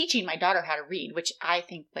I'm teaching my daughter how to read, which I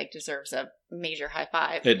think deserves a major high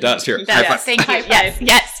five. It does. Here, high five. Thank you.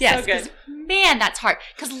 Yes. So good. Man, that's hard.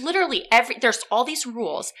 Because literally there's all these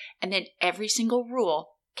rules, and then every single rule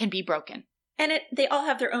can be broken. And they all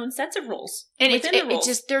have their own sets of rules. And it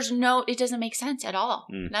just, it doesn't make sense at all.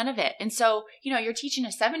 None of it. And so, you're teaching a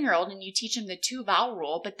 7-year-old and you teach them the 2-vowel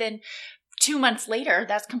rule, but then 2 months later,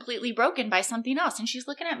 that's completely broken by something else. And she's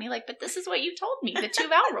looking at me like, but this is what you told me, the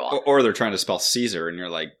 2-vowel rule. Or they're trying to spell Caesar and you're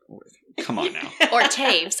like, come on now. Or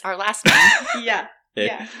Taves, our last name. Yeah.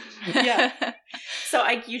 Yeah. So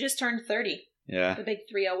you just turned 30. Yeah. The big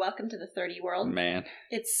 3-0. Welcome to the 30 world. Man.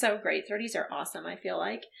 It's so great. 30s are awesome, I feel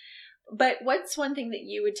like. But what's one thing that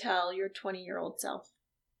you would tell your 20-year-old self?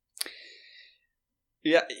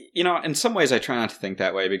 Yeah, in some ways I try not to think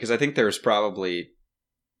that way because I think there's probably,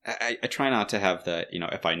 I try not to have the,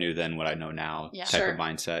 if I knew then what I know now type of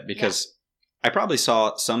mindset because I probably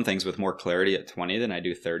saw some things with more clarity at 20 than I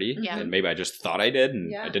do 30. Yeah. And maybe I just thought I did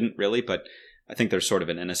and I didn't really, but I think there's sort of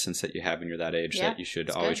an innocence that you have when you're that age that you should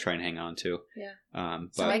always try and hang on to. Yeah.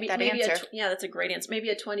 So maybe answer. That's a great answer. Maybe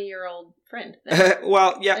a 20-year-old friend.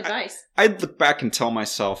 Well, yeah. Advice. I'd look back and tell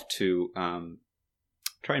myself to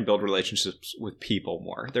try and build relationships with people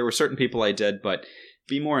more. There were certain people I did, but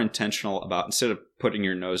be more intentional about, instead of putting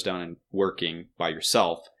your nose down and working by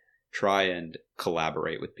yourself, try and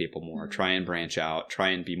collaborate with people more. Try and branch out. Try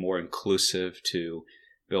and be more inclusive to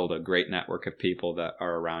build a great network of people that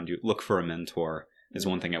are around you. Look for a mentor is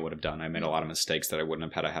one thing I would have done. I made a lot of mistakes that I wouldn't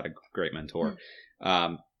have had. I had a great mentor.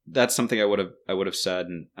 That's something I would have said.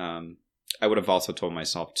 And I would have also told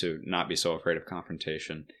myself to not be so afraid of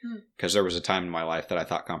confrontation because there was a time in my life that I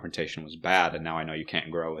thought confrontation was bad. And now I know you can't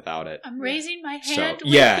grow without it. I'm raising my hand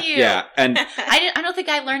with you. Yeah. And I don't think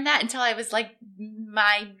I learned that until I was like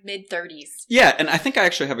my mid-30s. Yeah. And I think I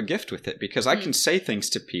actually have a gift with it because I can say things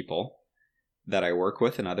to people that I work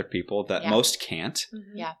with and other people that most can't.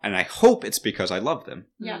 Yeah. And I hope it's because I love them.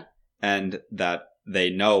 Yeah. And that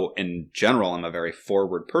they know in general I'm a very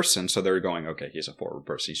forward person. So they're going, okay, he's a forward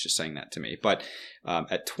person. He's just saying that to me. But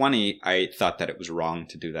at 20, I thought that it was wrong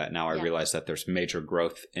to do that. Now I realize that there's major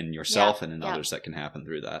growth in yourself and in others that can happen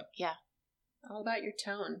through that. Yeah. All about your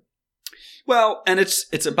tone. Well, and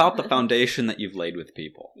it's about the foundation that you've laid with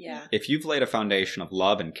people. Yeah. If you've laid a foundation of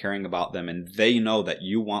love and caring about them and they know that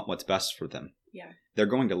you want what's best for them, they're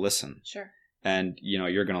going to listen. Sure. And,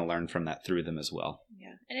 you're going to learn from that through them as well.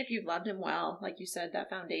 Yeah. And if you've loved them well, like you said, that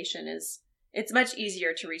foundation it's much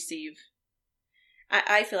easier to receive.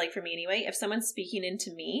 I feel like for me anyway, if someone's speaking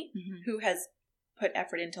into me who has put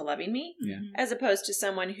effort into loving me, as opposed to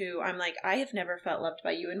someone who I'm like, I have never felt loved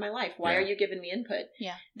by you in my life. Why are you giving me input?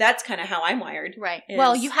 Yeah. That's kind of how I'm wired. Right.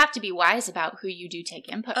 Well, you have to be wise about who you do take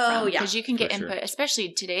input from. Oh, yeah. Because you can get input, especially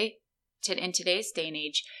in today's day and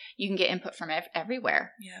age, you can get input from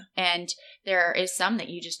everywhere. Yeah. And there is some that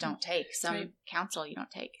you just don't take. Some counsel you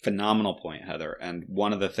don't take. Phenomenal point, Heather. And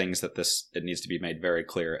one of the things that it needs to be made very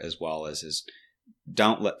clear as well is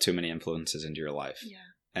don't let too many influences into your life. Yeah.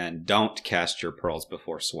 And don't cast your pearls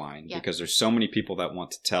before swine because there's so many people that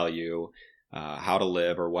want to tell you how to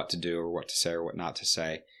live or what to do or what to say or what not to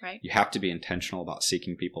say. Right. You have to be intentional about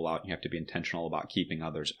seeking people out. You have to be intentional about keeping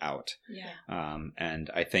others out. Yeah. And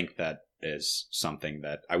I think that is something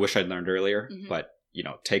that I wish I'd learned earlier, but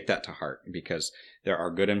take that to heart because there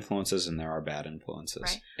are good influences and there are bad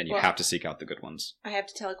influences and you have to seek out the good ones. I have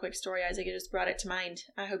to tell a quick story. Isaac just brought it to mind.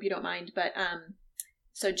 I hope you don't mind. But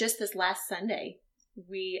so just this last Sunday,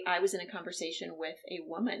 I was in a conversation with a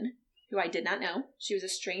woman who I did not know. She was a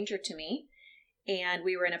stranger to me and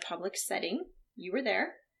we were in a public setting. You were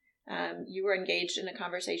there. You were engaged in a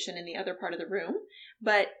conversation in the other part of the room,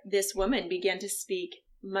 but this woman began to speak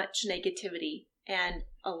much negativity and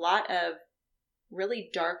a lot of really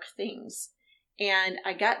dark things. And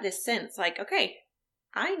I got this sense like, okay,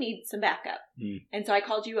 I need some backup. And so I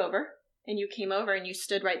called you over and you came over and you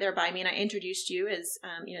stood right there by me and I introduced you as,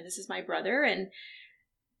 this is my brother. And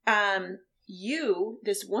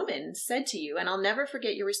this woman said to you, and I'll never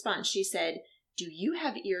forget your response. She said, do you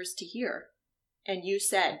have ears to hear? And you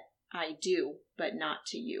said, I do, but not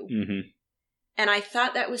to you. And I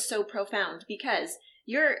thought that was so profound because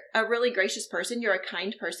you're a really gracious person. You're a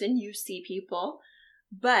kind person. You see people,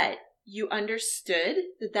 but you understood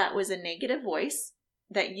that was a negative voice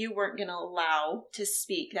that you weren't going to allow to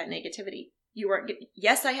speak that negativity. You weren't,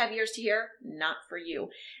 yes, I have ears to hear, not for you.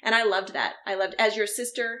 And I loved that. I loved as your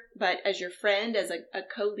sister, but as your friend, as a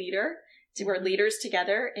co-leader. We're leaders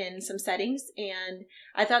together in some settings. And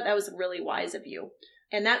I thought that was really wise of you.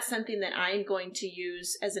 And that's something that I'm going to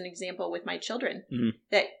use as an example with my children.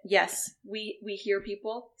 That, yes, we hear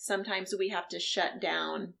people. Sometimes we have to shut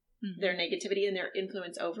down their negativity and their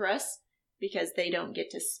influence over us because they don't get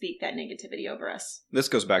to speak that negativity over us. This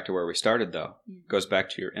goes back to where we started, though. It goes back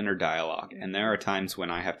to your inner dialogue. And there are times when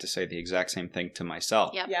I have to say the exact same thing to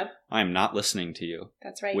myself. Yep. I am not listening to you.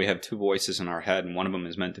 That's right. We have two voices in our head, and one of them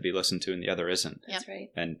is meant to be listened to and the other isn't. That's right.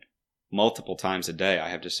 And multiple times a day, I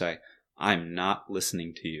have to say, I'm not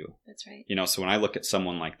listening to you. That's right. So when I look at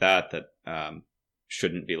someone like that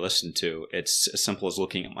shouldn't be listened to, it's as simple as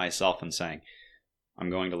looking at myself and saying, I'm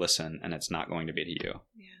going to listen, and it's not going to be to you.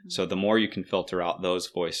 Yeah. So the more you can filter out those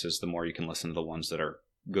voices, the more you can listen to the ones that are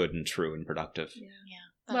good and true and productive. Yeah.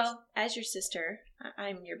 Well, as your sister,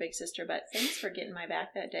 I'm your big sister, but thanks for getting my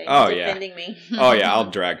back that day. Oh, defending me. Oh, yeah. I'll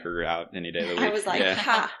drag her out any day of the week. I was like,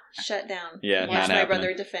 ha, shut down. Yeah, watch my happening.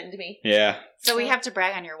 brother defend me. Yeah. So we have to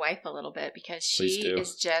brag on your wife a little bit because she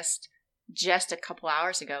is just a couple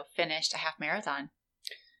hours ago finished a half marathon.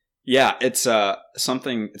 Yeah, it's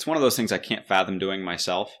it's one of those things I can't fathom doing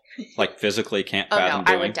myself. Like physically can't fathom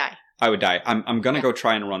doing. I would die. I'm going to go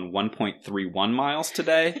try and run 1.31 miles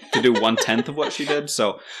today to do 1/10 of what she did.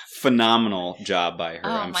 So phenomenal job by her.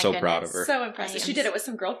 I'm so proud of her. So impressive. She did it with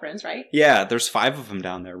some girlfriends, right? Yeah, there's 5 of them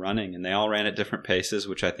down there running, and they all ran at different paces,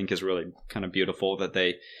 which I think is really kind of beautiful that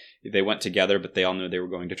they went together, but they all knew they were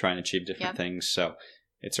going to try and achieve different things. So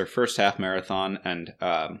it's her first half marathon, and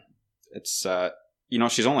it's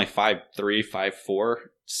she's only 5'3", 5'4",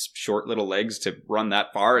 short little legs to run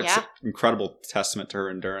that far. It's an incredible testament to her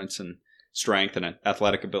endurance and strength and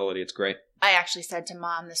athletic ability. It's great. I actually said to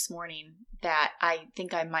Mom this morning that I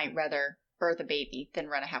think I might rather birth a baby than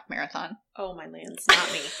run a half marathon. Oh, my lands,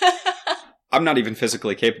 not me. I'm not even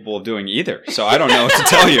physically capable of doing either, so I don't know what to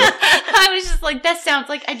tell you. I was just like, that sounds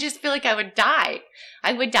like, I just feel like I would die.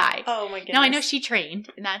 I would die. Oh my goodness. Now I know she trained,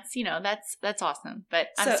 and that's awesome. But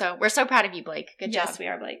we're so proud of you, Blake. Good job. Yes, we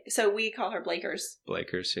are, Blake. So we call her Blakers.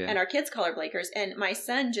 Blakers, yeah. And our kids call her Blakers. And my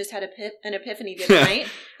son just had an epiphany the other night,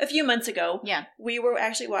 a few months ago. Yeah. We were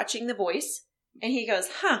actually watching The Voice, and he goes,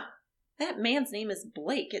 that man's name is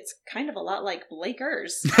Blake. It's kind of a lot like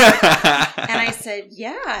Blakers. And I said,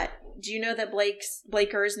 yeah. Do you know that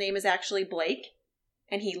Blaker's name is actually Blake?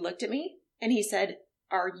 And he looked at me and he said,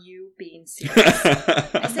 are you being serious?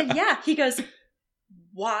 I said, yeah. He goes,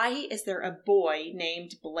 why is there a boy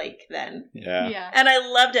named Blake then? Yeah. And I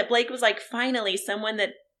loved it. Blake was like, finally, someone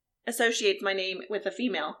that associates my name with a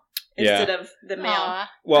female instead of the male. Aww.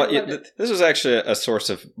 Well, this was actually a source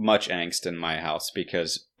of much angst in my house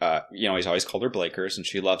because, he's always called her Blakers and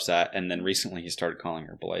she loves that. And then recently he started calling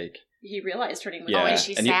her Blake. He realized her name was Blake. Blake. And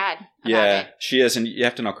she's sad about it. She is. And you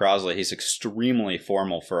have to know Crosley, he's extremely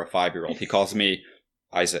formal for a 5-year-old. He calls me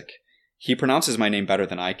Isaac. He pronounces my name better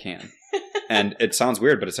than I can. And it sounds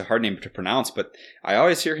weird, but it's a hard name to pronounce. But I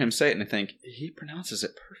always hear him say it and I think, he pronounces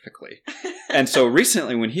it perfectly. And so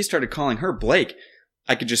recently when he started calling her Blake,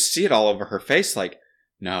 I could just see it all over her face like,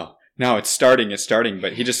 no, it's starting.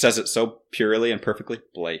 But he just says it so purely and perfectly,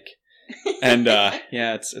 Blake. And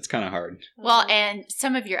it's kind of hard. Well, and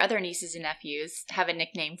some of your other nieces and nephews have a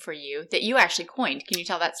nickname for you that you actually coined. Can you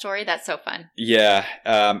tell that story? That's so fun. Yeah.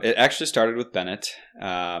 It actually started with Bennett,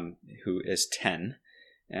 who is 10.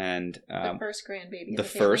 And the first grandbaby. The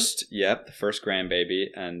first grandbaby.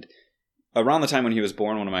 And around the time when he was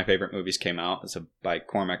born, one of my favorite movies came out. It's by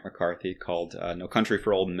Cormac McCarthy called No Country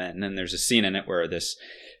for Old Men. And there's a scene in it where this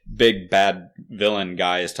big bad villain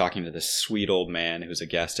guy is talking to this sweet old man who's a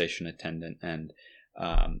gas station attendant. And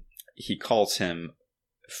he calls him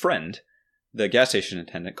friend. The gas station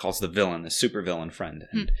attendant calls the villain, the super villain, friend.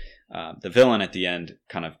 And the villain at the end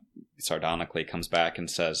kind of sardonically comes back and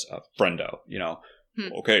says, friendo,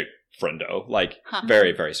 okay, friendo, like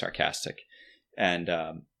very, very sarcastic. And,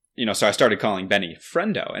 so I started calling Benny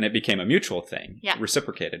friendo, and it became a mutual thing,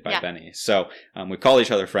 reciprocated by Benny. So we call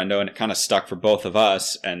each other friendo, and it kind of stuck for both of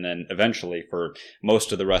us, and then eventually for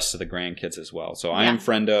most of the rest of the grandkids as well. So I am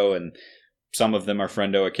friendo, and some of them are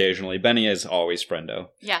friendo occasionally. Benny is always friendo.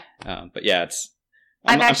 Yeah. But yeah,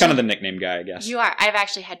 I'm kind of the nickname guy, I guess. You are. I've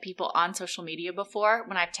actually had people on social media before,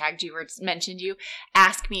 when I've tagged you or mentioned you,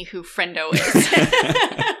 ask me who friendo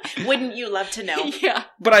is. Wouldn't you love to know? Yeah.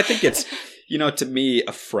 But I think it's, to me,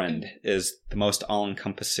 a friend is the most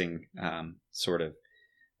all-encompassing sort of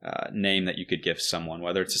name that you could give someone,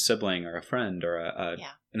 whether it's a sibling or a friend or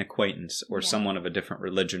an acquaintance or someone of a different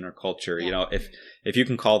religion or culture. If you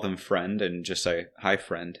can call them friend and just say, hi,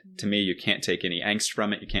 friend, to me, you can't take any angst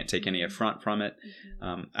from it. You can't take any affront from it.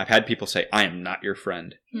 I've had people say, I am not your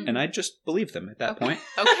friend. And I just believe them at that point.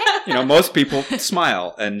 Okay. Most people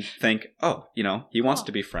smile and think, oh, he wants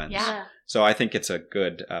to be friends. Yeah. So I think it's a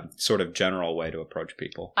good sort of general way to approach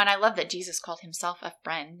people. And I love that Jesus called himself a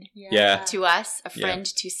friend to us, a friend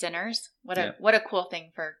to sinners. What a cool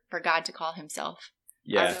thing for God to call himself.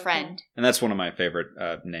 Yeah. Our friend. And that's one of my favorite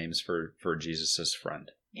names for Jesus'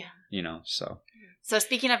 friend. Yeah. So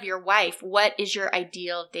speaking of your wife, what is your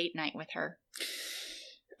ideal date night with her?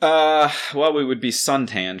 Well, we would be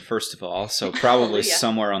suntanned, first of all, so probably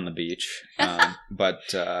somewhere on the beach. But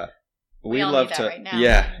we all love need to, that right now.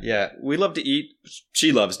 Yeah. We love to eat.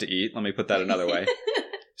 She loves to eat. Let me put that another way.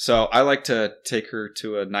 So I like to take her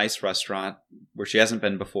to a nice restaurant where she hasn't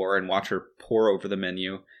been before and watch her pour over the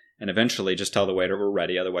menu and eventually just tell the waiter we're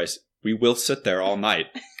ready. Otherwise, we will sit there all night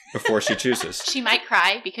before she chooses. She might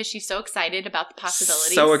cry because she's so excited about the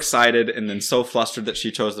possibilities. So excited and then so flustered that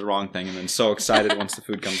she chose the wrong thing and then so excited once the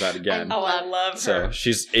food comes out again. I love her. So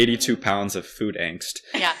she's 82 pounds of food angst.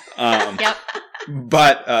 Yeah. Yep.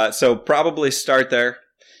 But so probably start there.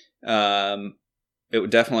 It would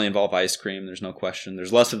definitely involve ice cream. There's no question.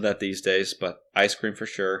 There's less of that these days, but ice cream for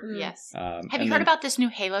sure. Yes. Have you heard about this new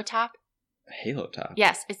Halo Top? Halo Top?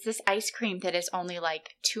 Yes. It's this ice cream that is only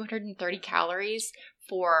like 230 calories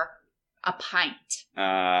for a pint.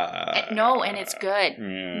 No, and it's good.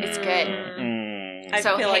 It's good. I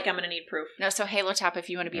feel like I'm going to need proof. No, so Halo Top, if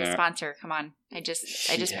you want to be a sponsor, come on. I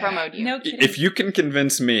just promoted you. No kidding. If you can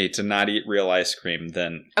convince me to not eat real ice cream,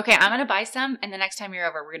 then... Okay, I'm going to buy some, and the next time you're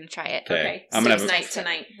over, we're going to try it. Okay. I'm gonna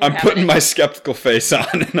tonight. I'm putting my skeptical face on,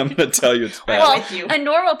 and I'm going to tell you it's bad. Well, a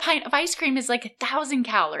normal pint of ice cream is like 1,000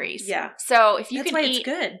 calories. Yeah. So if you can eat, it's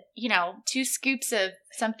good. 2 scoops of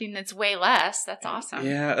something that's way less, that's awesome.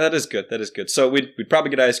 Yeah, that is good. So we'd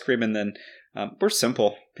probably get ice cream, and then we're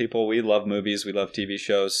simple people. We love movies. We love TV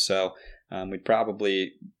shows. So we'd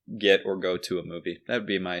probably get or go to a movie. That would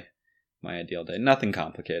be my ideal day. Nothing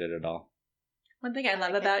complicated at all. One thing I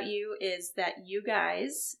love about you is that you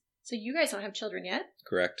guys don't have children yet.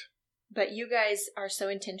 Correct. But you guys are so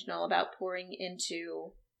intentional about pouring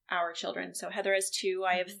into our children. So Heather has 2,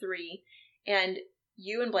 I have 3. And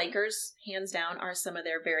you and Blakers, hands down, are some of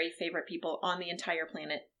their very favorite people on the entire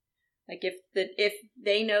planet. Like if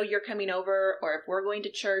they know you're coming over, or if we're going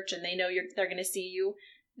to church and they know they're going to see you,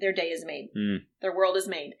 their day is made. Their world is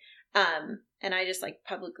made. And I just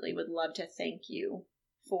publicly would love to thank you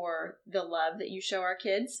for the love that you show our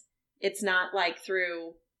kids. It's not like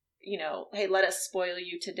through, hey, let us spoil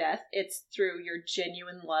you to death. It's through your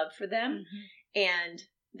genuine love for them. And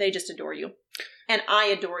they just adore you. And I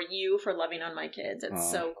adore you for loving on my kids.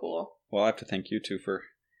 It's so cool. Well, I have to thank you too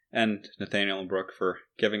and Nathaniel and Brooke for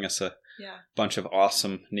giving us a bunch of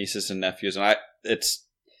awesome nieces and nephews. And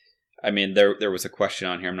there was a question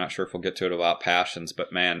on here. I'm not sure if we'll get to it about passions,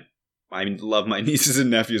 but man, I love my nieces and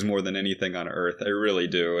nephews more than anything on earth. I really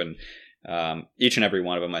do. And each and every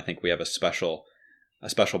one of them, I think we have a special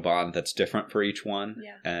bond that's different for each one.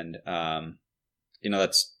 Yeah. And,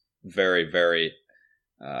 that's very, very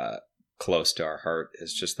close to our heart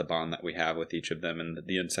is just the bond that we have with each of them and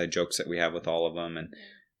the inside jokes that we have with all of them. And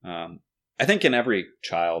I think in every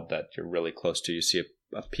child that you're really close to, you see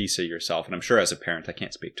a piece of yourself. And I'm sure as a parent, I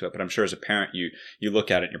can't speak to it, but I'm sure as a parent, you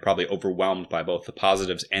look at it and you're probably overwhelmed by both the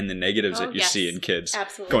positives and the negatives that you see in kids.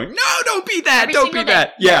 Absolutely. Going, no, don't be that. Every don't be day.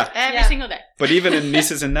 that. Yeah. Every single day. But even in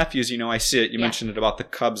nieces and nephews, I see it. You mentioned it about the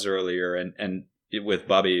Cubs earlier and with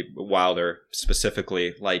Bubby Wilder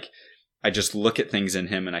specifically, I just look at things in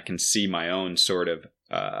him and I can see my own sort of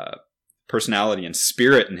personality and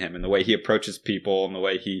spirit in him and the way he approaches people and the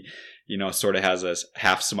way he, sort of has a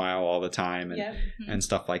half smile all the time and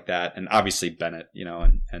stuff like that. And obviously Bennett,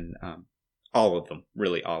 and all of them,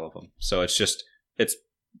 really all of them. So it's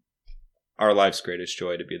our life's greatest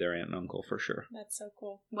joy to be their aunt and uncle for sure. That's so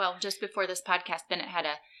cool. Well, just before this podcast, Bennett had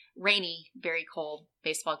a rainy, very cold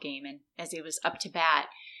baseball game. And as he was up to bat,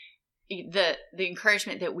 the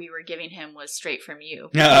encouragement that we were giving him was straight from you,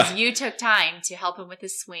 because you took time to help him with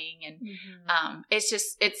his swing. And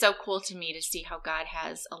it's so cool to me to see how God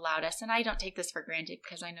has allowed us. And I don't take this for granted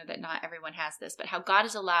because I know that not everyone has this, but how God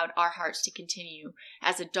has allowed our hearts to continue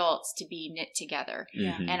as adults to be knit together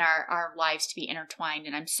and our lives to be intertwined.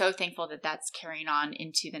 And I'm so thankful that that's carrying on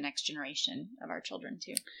into the next generation of our children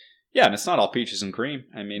too. Yeah. And it's not all peaches and cream.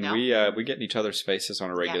 No. We get in each other's faces on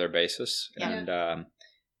a regular basis. Yeah. And,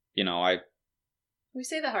 we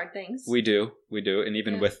say the hard things. We do. And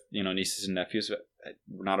even with, nieces and nephews,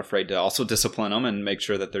 we're not afraid to also discipline them and make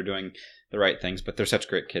sure that they're doing the right things. But they're such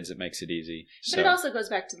great kids. It makes it easy. But it also goes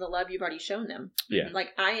back to the love you've already shown them. Yeah.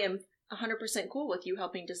 I am 100% cool with you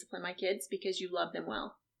helping discipline my kids because you love them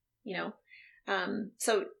well,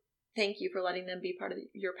 So thank you for letting them be part of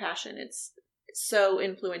your passion. It's so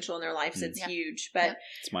influential in their lives. It's huge. But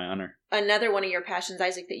it's my honor. Another one of your passions,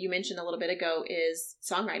 Isaac, that you mentioned a little bit ago is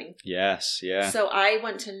songwriting. Yes, yeah. So I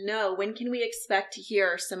want to know, when can we expect to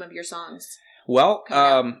hear some of your songs? Well,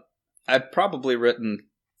 I've probably written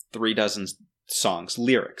 3 dozen songs,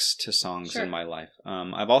 lyrics to songs in my life.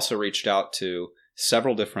 I've also reached out to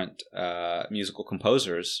several different musical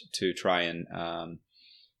composers to try and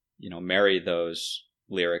marry those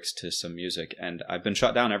lyrics to some music, and I've been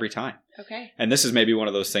shut down every time. Okay. And this is maybe one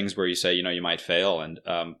of those things where you say, you might fail, and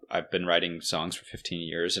I've been writing songs for 15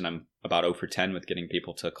 years, and I'm about 0 for 10 with getting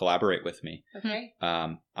people to collaborate with me. Okay.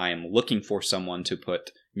 I am looking for someone to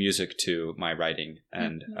put music to my writing,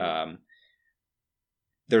 and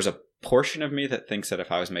there's a portion of me that thinks that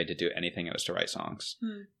if I was made to do anything, it was to write songs.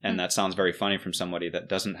 And that sounds very funny from somebody that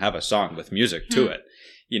doesn't have a song with music to it.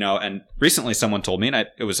 And recently someone told me, and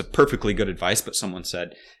it was a perfectly good advice, but someone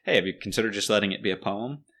said, hey, have you considered just letting it be a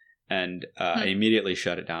poem? And I immediately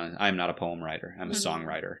shut it down. I'm not a poem writer. I'm a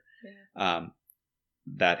songwriter.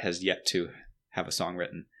 That has yet to have a song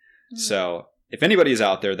written. So if anybody's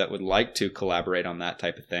out there that would like to collaborate on that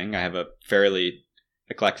type of thing, I have a fairly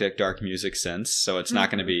eclectic dark music sense, so it's not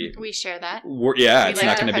going to be... We share that. It's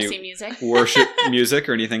not going to be music. worship music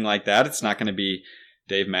or anything like that. It's not going to be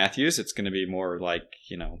Dave Matthews. It's going to be more like,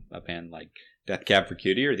 a band like Death Cab for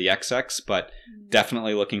Cutie or the XX, but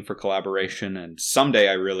definitely looking for collaboration. And someday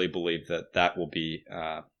I really believe that will be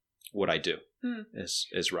what I do,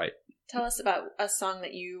 is write. Tell us about a song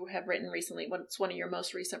that you have written recently. What's one of your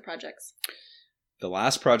most recent projects? The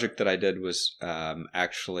last project that I did was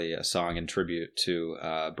actually a song in tribute to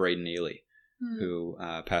Braden Ely, who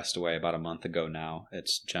passed away about a month ago now.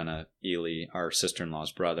 It's Jenna Ely, our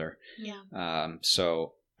sister-in-law's brother. Yeah.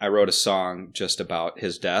 So I wrote a song just about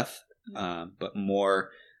his death, but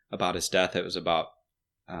more about his death. It was about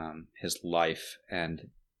his life and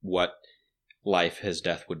what life his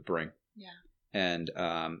death would bring. Yeah. And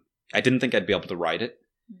I didn't think I'd be able to write it.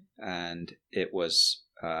 And it was...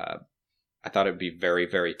 I thought it would be very,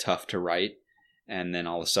 very tough to write. And then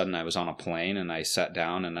all of a sudden I was on a plane and I sat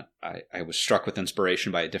down and I was struck with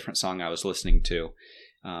inspiration by a different song I was listening to,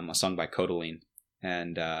 a song by Codaline.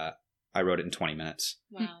 And I wrote it in 20 minutes.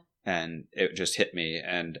 Wow. And it just hit me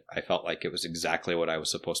and I felt like it was exactly what I was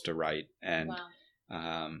supposed to write. And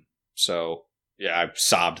so, yeah, I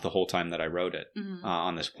sobbed the whole time that I wrote it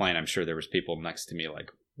on this plane. I'm sure there was people next to me like,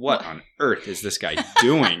 what on earth is this guy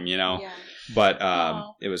doing, Yeah. But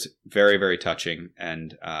it was very, very touching,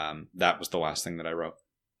 and that was the last thing that I wrote.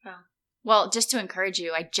 Wow. Well, just to encourage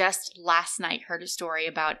you, I just last night heard a story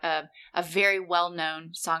about a very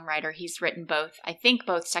well-known songwriter. He's written both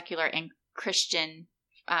secular and Christian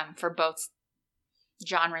for both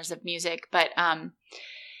genres of music, but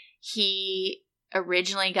he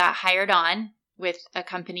originally got hired on with a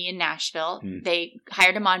company in Nashville. They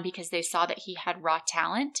hired him on because they saw that he had raw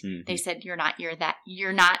talent. They said, you're not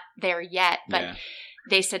there yet, but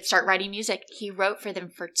they said, start writing music. He wrote for them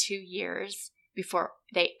for 2 years before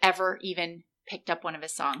they ever even picked up one of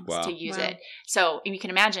his songs to use it. So you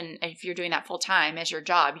can imagine if you're doing that full time as your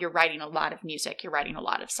job, you're writing a lot of music, you're writing a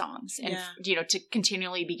lot of songs, and to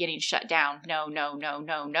continually be getting shut down.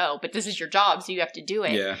 No. But this is your job, so you have to do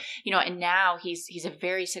it. Yeah. And now he's a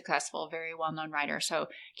very successful, very well known writer. So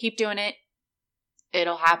keep doing it.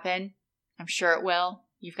 It'll happen. I'm sure it will.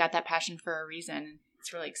 You've got that passion for a reason.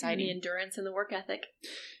 It's really exciting. And the endurance and the work ethic.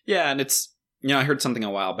 Yeah, and it's. I heard something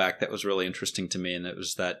a while back that was really interesting to me, and it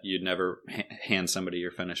was that you'd never hand somebody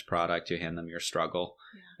your finished product. You hand them your struggle.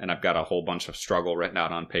 Yeah. And I've got a whole bunch of struggle written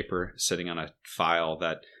out on paper, sitting on a file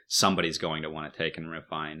that somebody's going to want to take and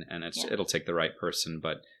refine, and it'll take the right person.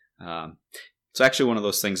 But it's actually one of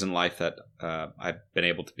those things in life that I've been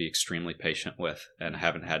able to be extremely patient with, and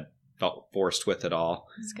haven't felt forced with at all.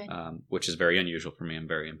 That's good. Which is very unusual for me. I'm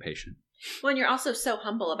very impatient. Well, and you're also so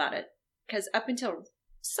humble about it, because up until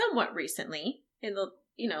somewhat recently, in the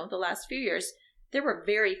last few years, there were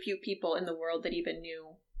very few people in the world that even knew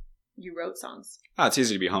you wrote songs. It's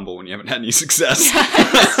easy to be humble when you haven't had any success.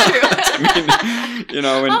 That's true.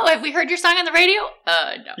 I mean, have we heard your song on the radio?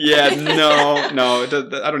 No. Yeah, no.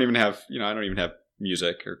 I don't even have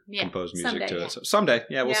music or composed music someday, to it. So someday,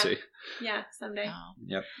 we'll see. Yeah, someday. Oh.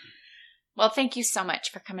 Yep. Well, thank you so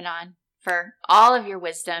much for coming on, for all of your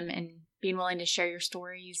wisdom and being willing to share your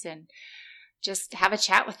stories and just have a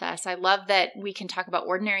chat with us. I love that we can talk about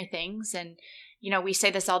ordinary things. And, we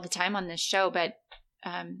say this all the time on this show, but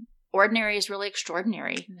ordinary is really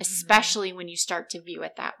extraordinary, especially when you start to view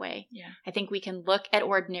it that way. Yeah. I think we can look at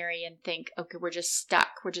ordinary and think, okay, we're just stuck.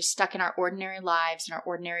 We're just stuck in our ordinary lives and our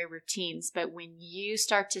ordinary routines. But when you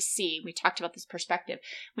start to see, we talked about this perspective,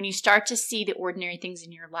 when you start to see the ordinary things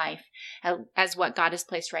in your life as what God has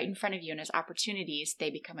placed right in front of you and as opportunities,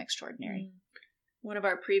 they become extraordinary. One of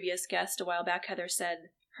our previous guests a while back, Heather,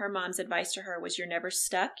 said her mom's advice to her was, you're never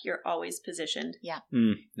stuck, you're always positioned. Yeah.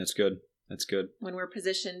 That's good. That's good. When we're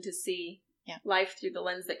positioned to see life through the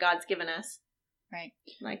lens that God's given us, Right.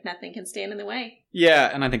 Like nothing can stand in the way. Yeah,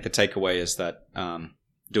 and I think the takeaway is that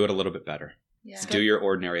do it a little bit better. Yeah. Do your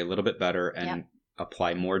ordinary a little bit better and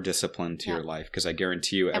apply more discipline to your life, because I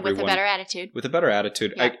guarantee you everyone... with a better attitude. With a better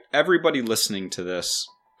attitude. Yeah. Everybody listening to this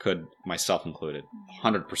could, myself included,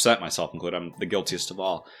 100% myself included, I'm the guiltiest of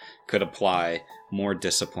all, could apply more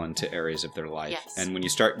discipline to areas of their life. Yes. And when you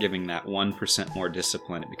start giving that 1% more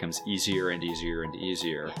discipline, it becomes easier and easier and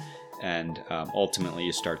easier. Yeah. And ultimately,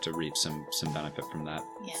 you start to reap some benefit from that.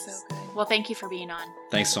 Yes. So good. Well, thank you for being on.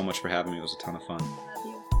 Thanks so much for having me. It was a ton of fun. Love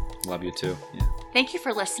you. Love you too. Yeah. Thank you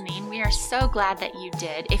for listening. We are so glad that you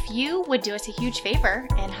did. If you would do us a huge favor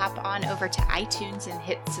and hop on over to iTunes and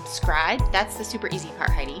hit subscribe, that's the super easy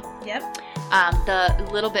part, Heidi. Yep. The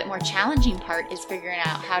little bit more challenging part is figuring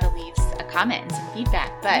out how to leave a comment and some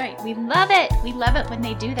feedback. But we love it. We love it when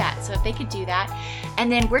they do that. So if they could do that.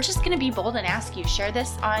 And then we're just going to be bold and ask you, share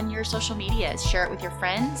this on your social medias. Share it with your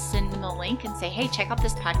friends. Send them a link and say, hey, check out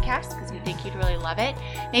this podcast because we think you'd really love it.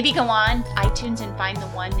 Maybe go on iTunes and find the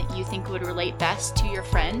one that you think would relate best to your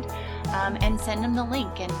friend and send them the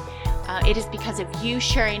link. And it is because of you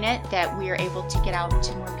sharing it that we are able to get out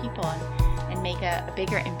to more people and make a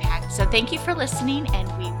bigger impact. So thank you for listening, and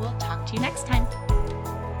we will talk to you next time.